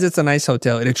 Because it's a nice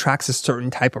hotel, it attracts a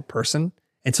certain type of person.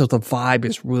 And so the vibe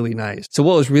is really nice. So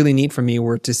what was really neat for me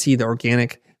were to see the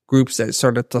organic groups that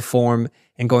started to form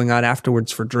and going out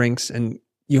afterwards for drinks. And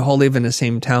you all live in the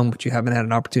same town, but you haven't had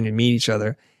an opportunity to meet each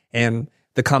other. And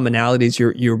the commonalities,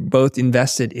 you're both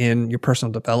invested in your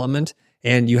personal development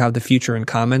and you have the future in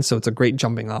common. So it's a great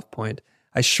jumping off point.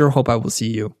 I sure hope I will see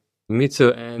you. Me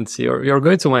too. And you're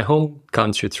going to my home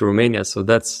country, to Romania. So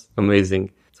that's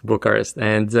amazing, to Bucharest.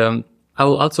 And I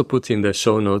will also put in the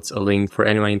show notes a link for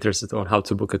anyone interested on how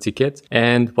to book a ticket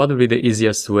and what would be the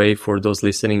easiest way for those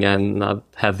listening and not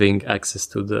having access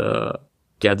to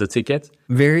get the ticket.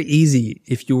 Very easy.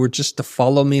 If you were just to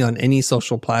follow me on any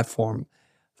social platform,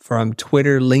 from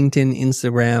Twitter, LinkedIn,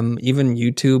 Instagram, even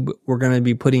YouTube, we're going to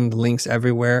be putting the links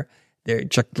everywhere. There,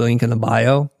 check the link in the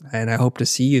bio, and I hope to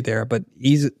see you there. But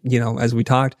as we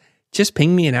talked, just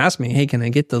ping me and ask me, hey, can I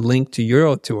get the link to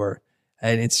Euro Tour?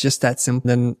 And it's just that simple.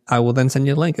 Then I will then send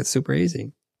you a link. It's super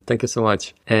easy. Thank you so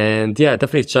much. And yeah,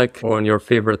 definitely check on your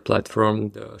favorite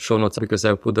platform, the show notes, because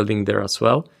I'll put the link there as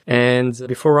well. And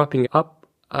before wrapping up,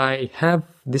 I have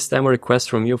this time a request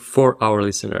from you for our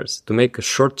listeners to make a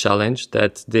short challenge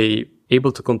that they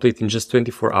able to complete in just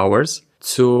 24 hours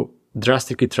to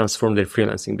drastically transform their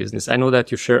freelancing business. I know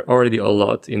that you share already a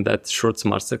lot in that short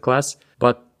masterclass,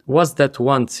 but what's that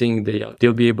one thing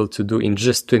they'll be able to do in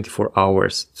just 24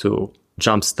 hours to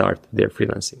jumpstart their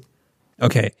freelancing?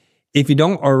 Okay. If you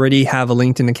don't already have a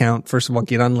LinkedIn account, first of all,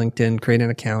 get on LinkedIn, create an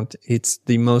account. It's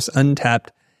the most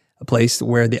untapped place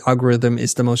where the algorithm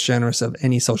is the most generous of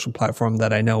any social platform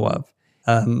that I know of.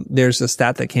 There's a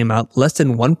stat that came out. Less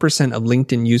than 1% of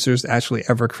LinkedIn users actually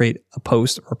ever create a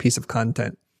post or piece of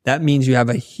content. That means you have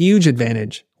a huge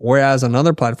advantage. Whereas on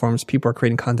other platforms, people are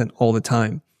creating content all the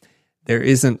time. There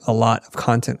isn't a lot of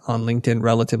content on LinkedIn,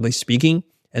 relatively speaking,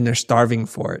 and they're starving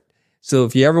for it. So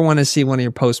if you ever want to see one of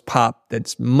your posts pop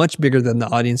that's much bigger than the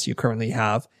audience you currently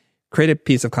have, create a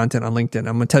piece of content on LinkedIn.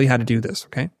 I'm going to tell you how to do this,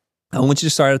 okay? I want you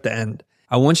to start at the end.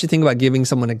 I want you to think about giving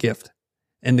someone a gift.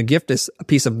 And the gift is a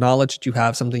piece of knowledge that you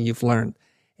have, something you've learned.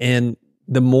 And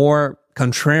the more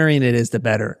contrarian it is, the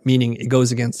better, meaning it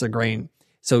goes against the grain.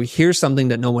 So here's something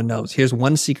that no one knows. Here's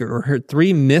one secret, or here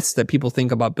 3 myths that people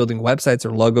think about building websites or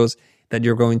logos that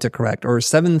you're going to correct, or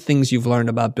 7 things you've learned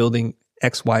about building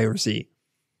X, Y, or Z.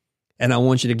 And I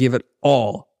want you to give it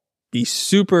all. Be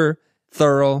super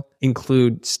thorough,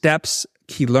 include steps,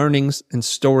 key learnings, and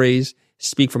stories.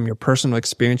 Speak from your personal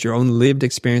experience, your own lived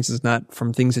experiences, not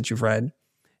from things that you've read.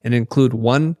 And include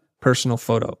one personal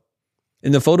photo.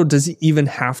 And the photo doesn't even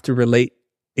have to relate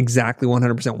exactly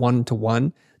 100%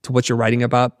 one-to-one to what you're writing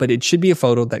about, but it should be a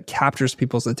photo that captures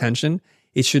people's attention.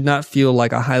 It should not feel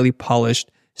like a highly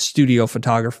polished studio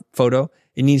photography photo.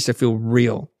 It needs to feel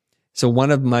real. So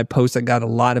one of my posts that got a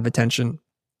lot of attention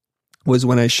was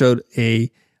when I showed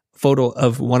a photo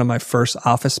of one of my first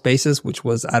office spaces, which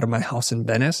was out of my house in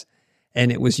Venice.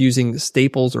 And it was using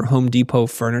Staples or Home Depot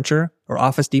furniture or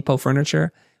Office Depot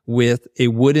furniture with a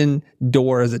wooden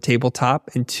door as a tabletop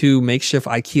and 2 makeshift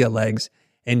IKEA legs,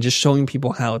 and just showing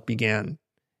people how it began.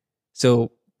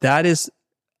 So that is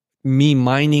me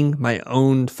mining my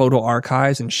own photo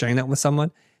archives and sharing that with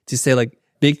someone to say, like,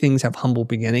 big things have humble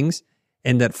beginnings,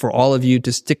 and that for all of you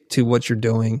to stick to what you're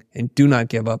doing and do not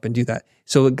give up and do that.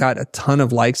 So it got a ton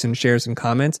of likes and shares and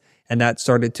comments, and that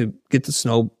started to get the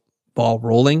snowball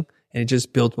rolling, and it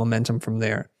just built momentum from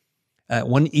there.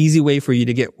 One easy way for you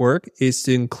to get work is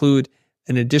to include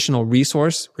an additional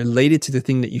resource related to the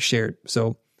thing that you shared.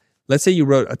 So let's say you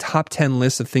wrote a top 10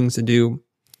 list of things to do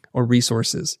or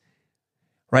resources.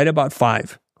 Write about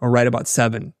 5 or write about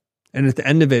 7. And at the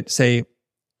end of it, say,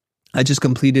 I just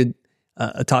completed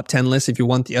a top 10 list. If you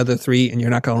want the other 3 and you're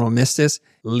not going to miss this,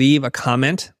 leave a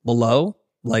comment below,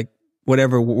 like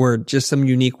whatever word, just some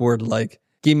unique word like,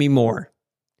 give me more.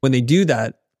 When they do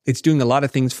that, it's doing a lot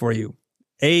of things for you.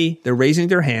 They're raising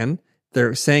their hand.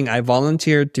 They're saying, I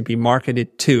volunteered to be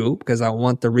marketed to because I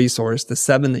want the resource. The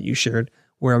 7 that you shared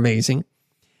were amazing.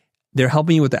 They're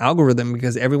helping you with the algorithm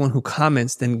because everyone who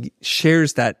comments then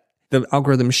shares that. The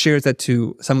algorithm shares that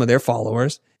to some of their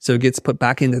followers. So it gets put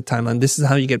back into the timeline. This is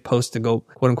how you get posts to go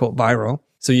quote unquote viral.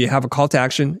 So you have a call to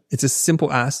action. It's a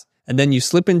simple ask. And then you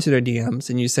slip into their DMs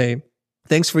and you say,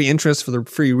 thanks for your interest for the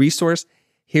free resource.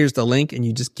 Here's the link, and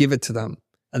you just give it to them.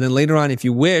 And then later on, if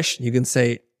you wish, you can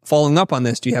say, following up on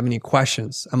this, do you have any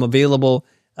questions? I'm available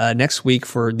next week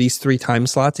for these 3 time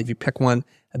slots. If you pick one,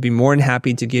 I'd be more than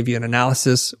happy to give you an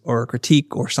analysis or a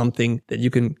critique or something that you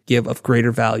can give of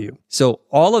greater value. So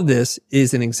all of this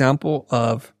is an example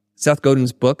of Seth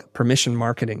Godin's book, Permission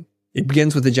Marketing. It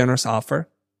begins with a generous offer,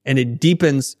 and it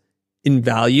deepens in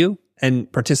value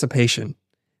and participation.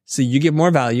 So you give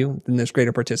more value, then there's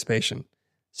greater participation.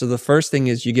 So the first thing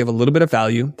is you give a little bit of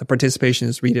value. The participation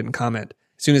is read it and comment.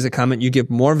 As soon as they comment, you give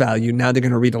more value. Now they're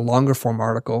going to read a longer form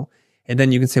article. And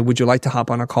then you can say, would you like to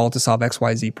hop on a call to solve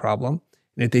XYZ problem?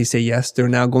 And if they say yes, they're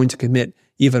now going to commit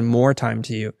even more time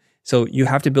to you. So you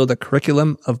have to build a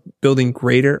curriculum of building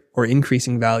greater or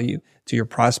increasing value to your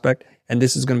prospect. And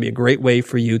this is going to be a great way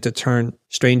for you to turn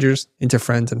strangers into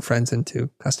friends and friends into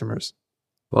customers.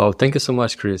 Wow, thank you so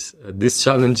much, Chris. This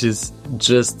challenge is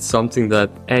just something that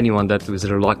anyone that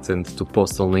was reluctant to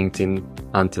post on LinkedIn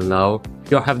until now,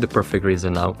 you have the perfect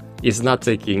reason now. It's not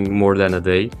taking more than a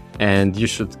day, and you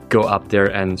should go up there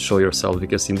and show yourself,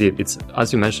 because indeed, it's,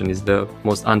 as you mentioned, it's the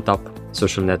most untapped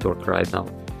social network right now.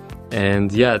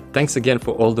 And yeah, thanks again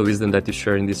for all the wisdom that you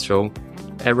share in this show.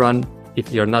 Everyone,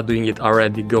 if you're not doing it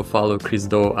already, go follow Chris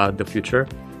Do at The Futur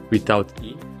without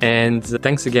E. And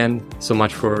thanks again so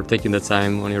much for taking the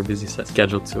time on your busy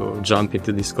schedule to jump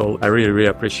into this call. I really, really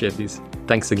appreciate this.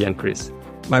 Thanks again, Chris.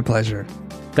 My pleasure.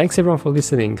 Thanks everyone for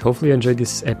listening. Hopefully you enjoyed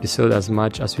this episode as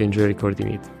much as we enjoy recording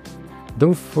it.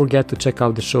 Don't forget to check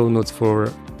out the show notes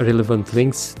for relevant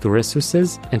links to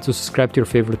resources and to subscribe to your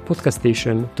favorite podcast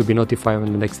station to be notified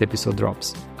when the next episode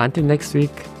drops. Until next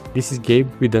week, this is Gabe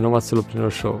with the Nomad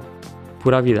Solopreneur Show.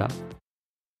 Pura vida!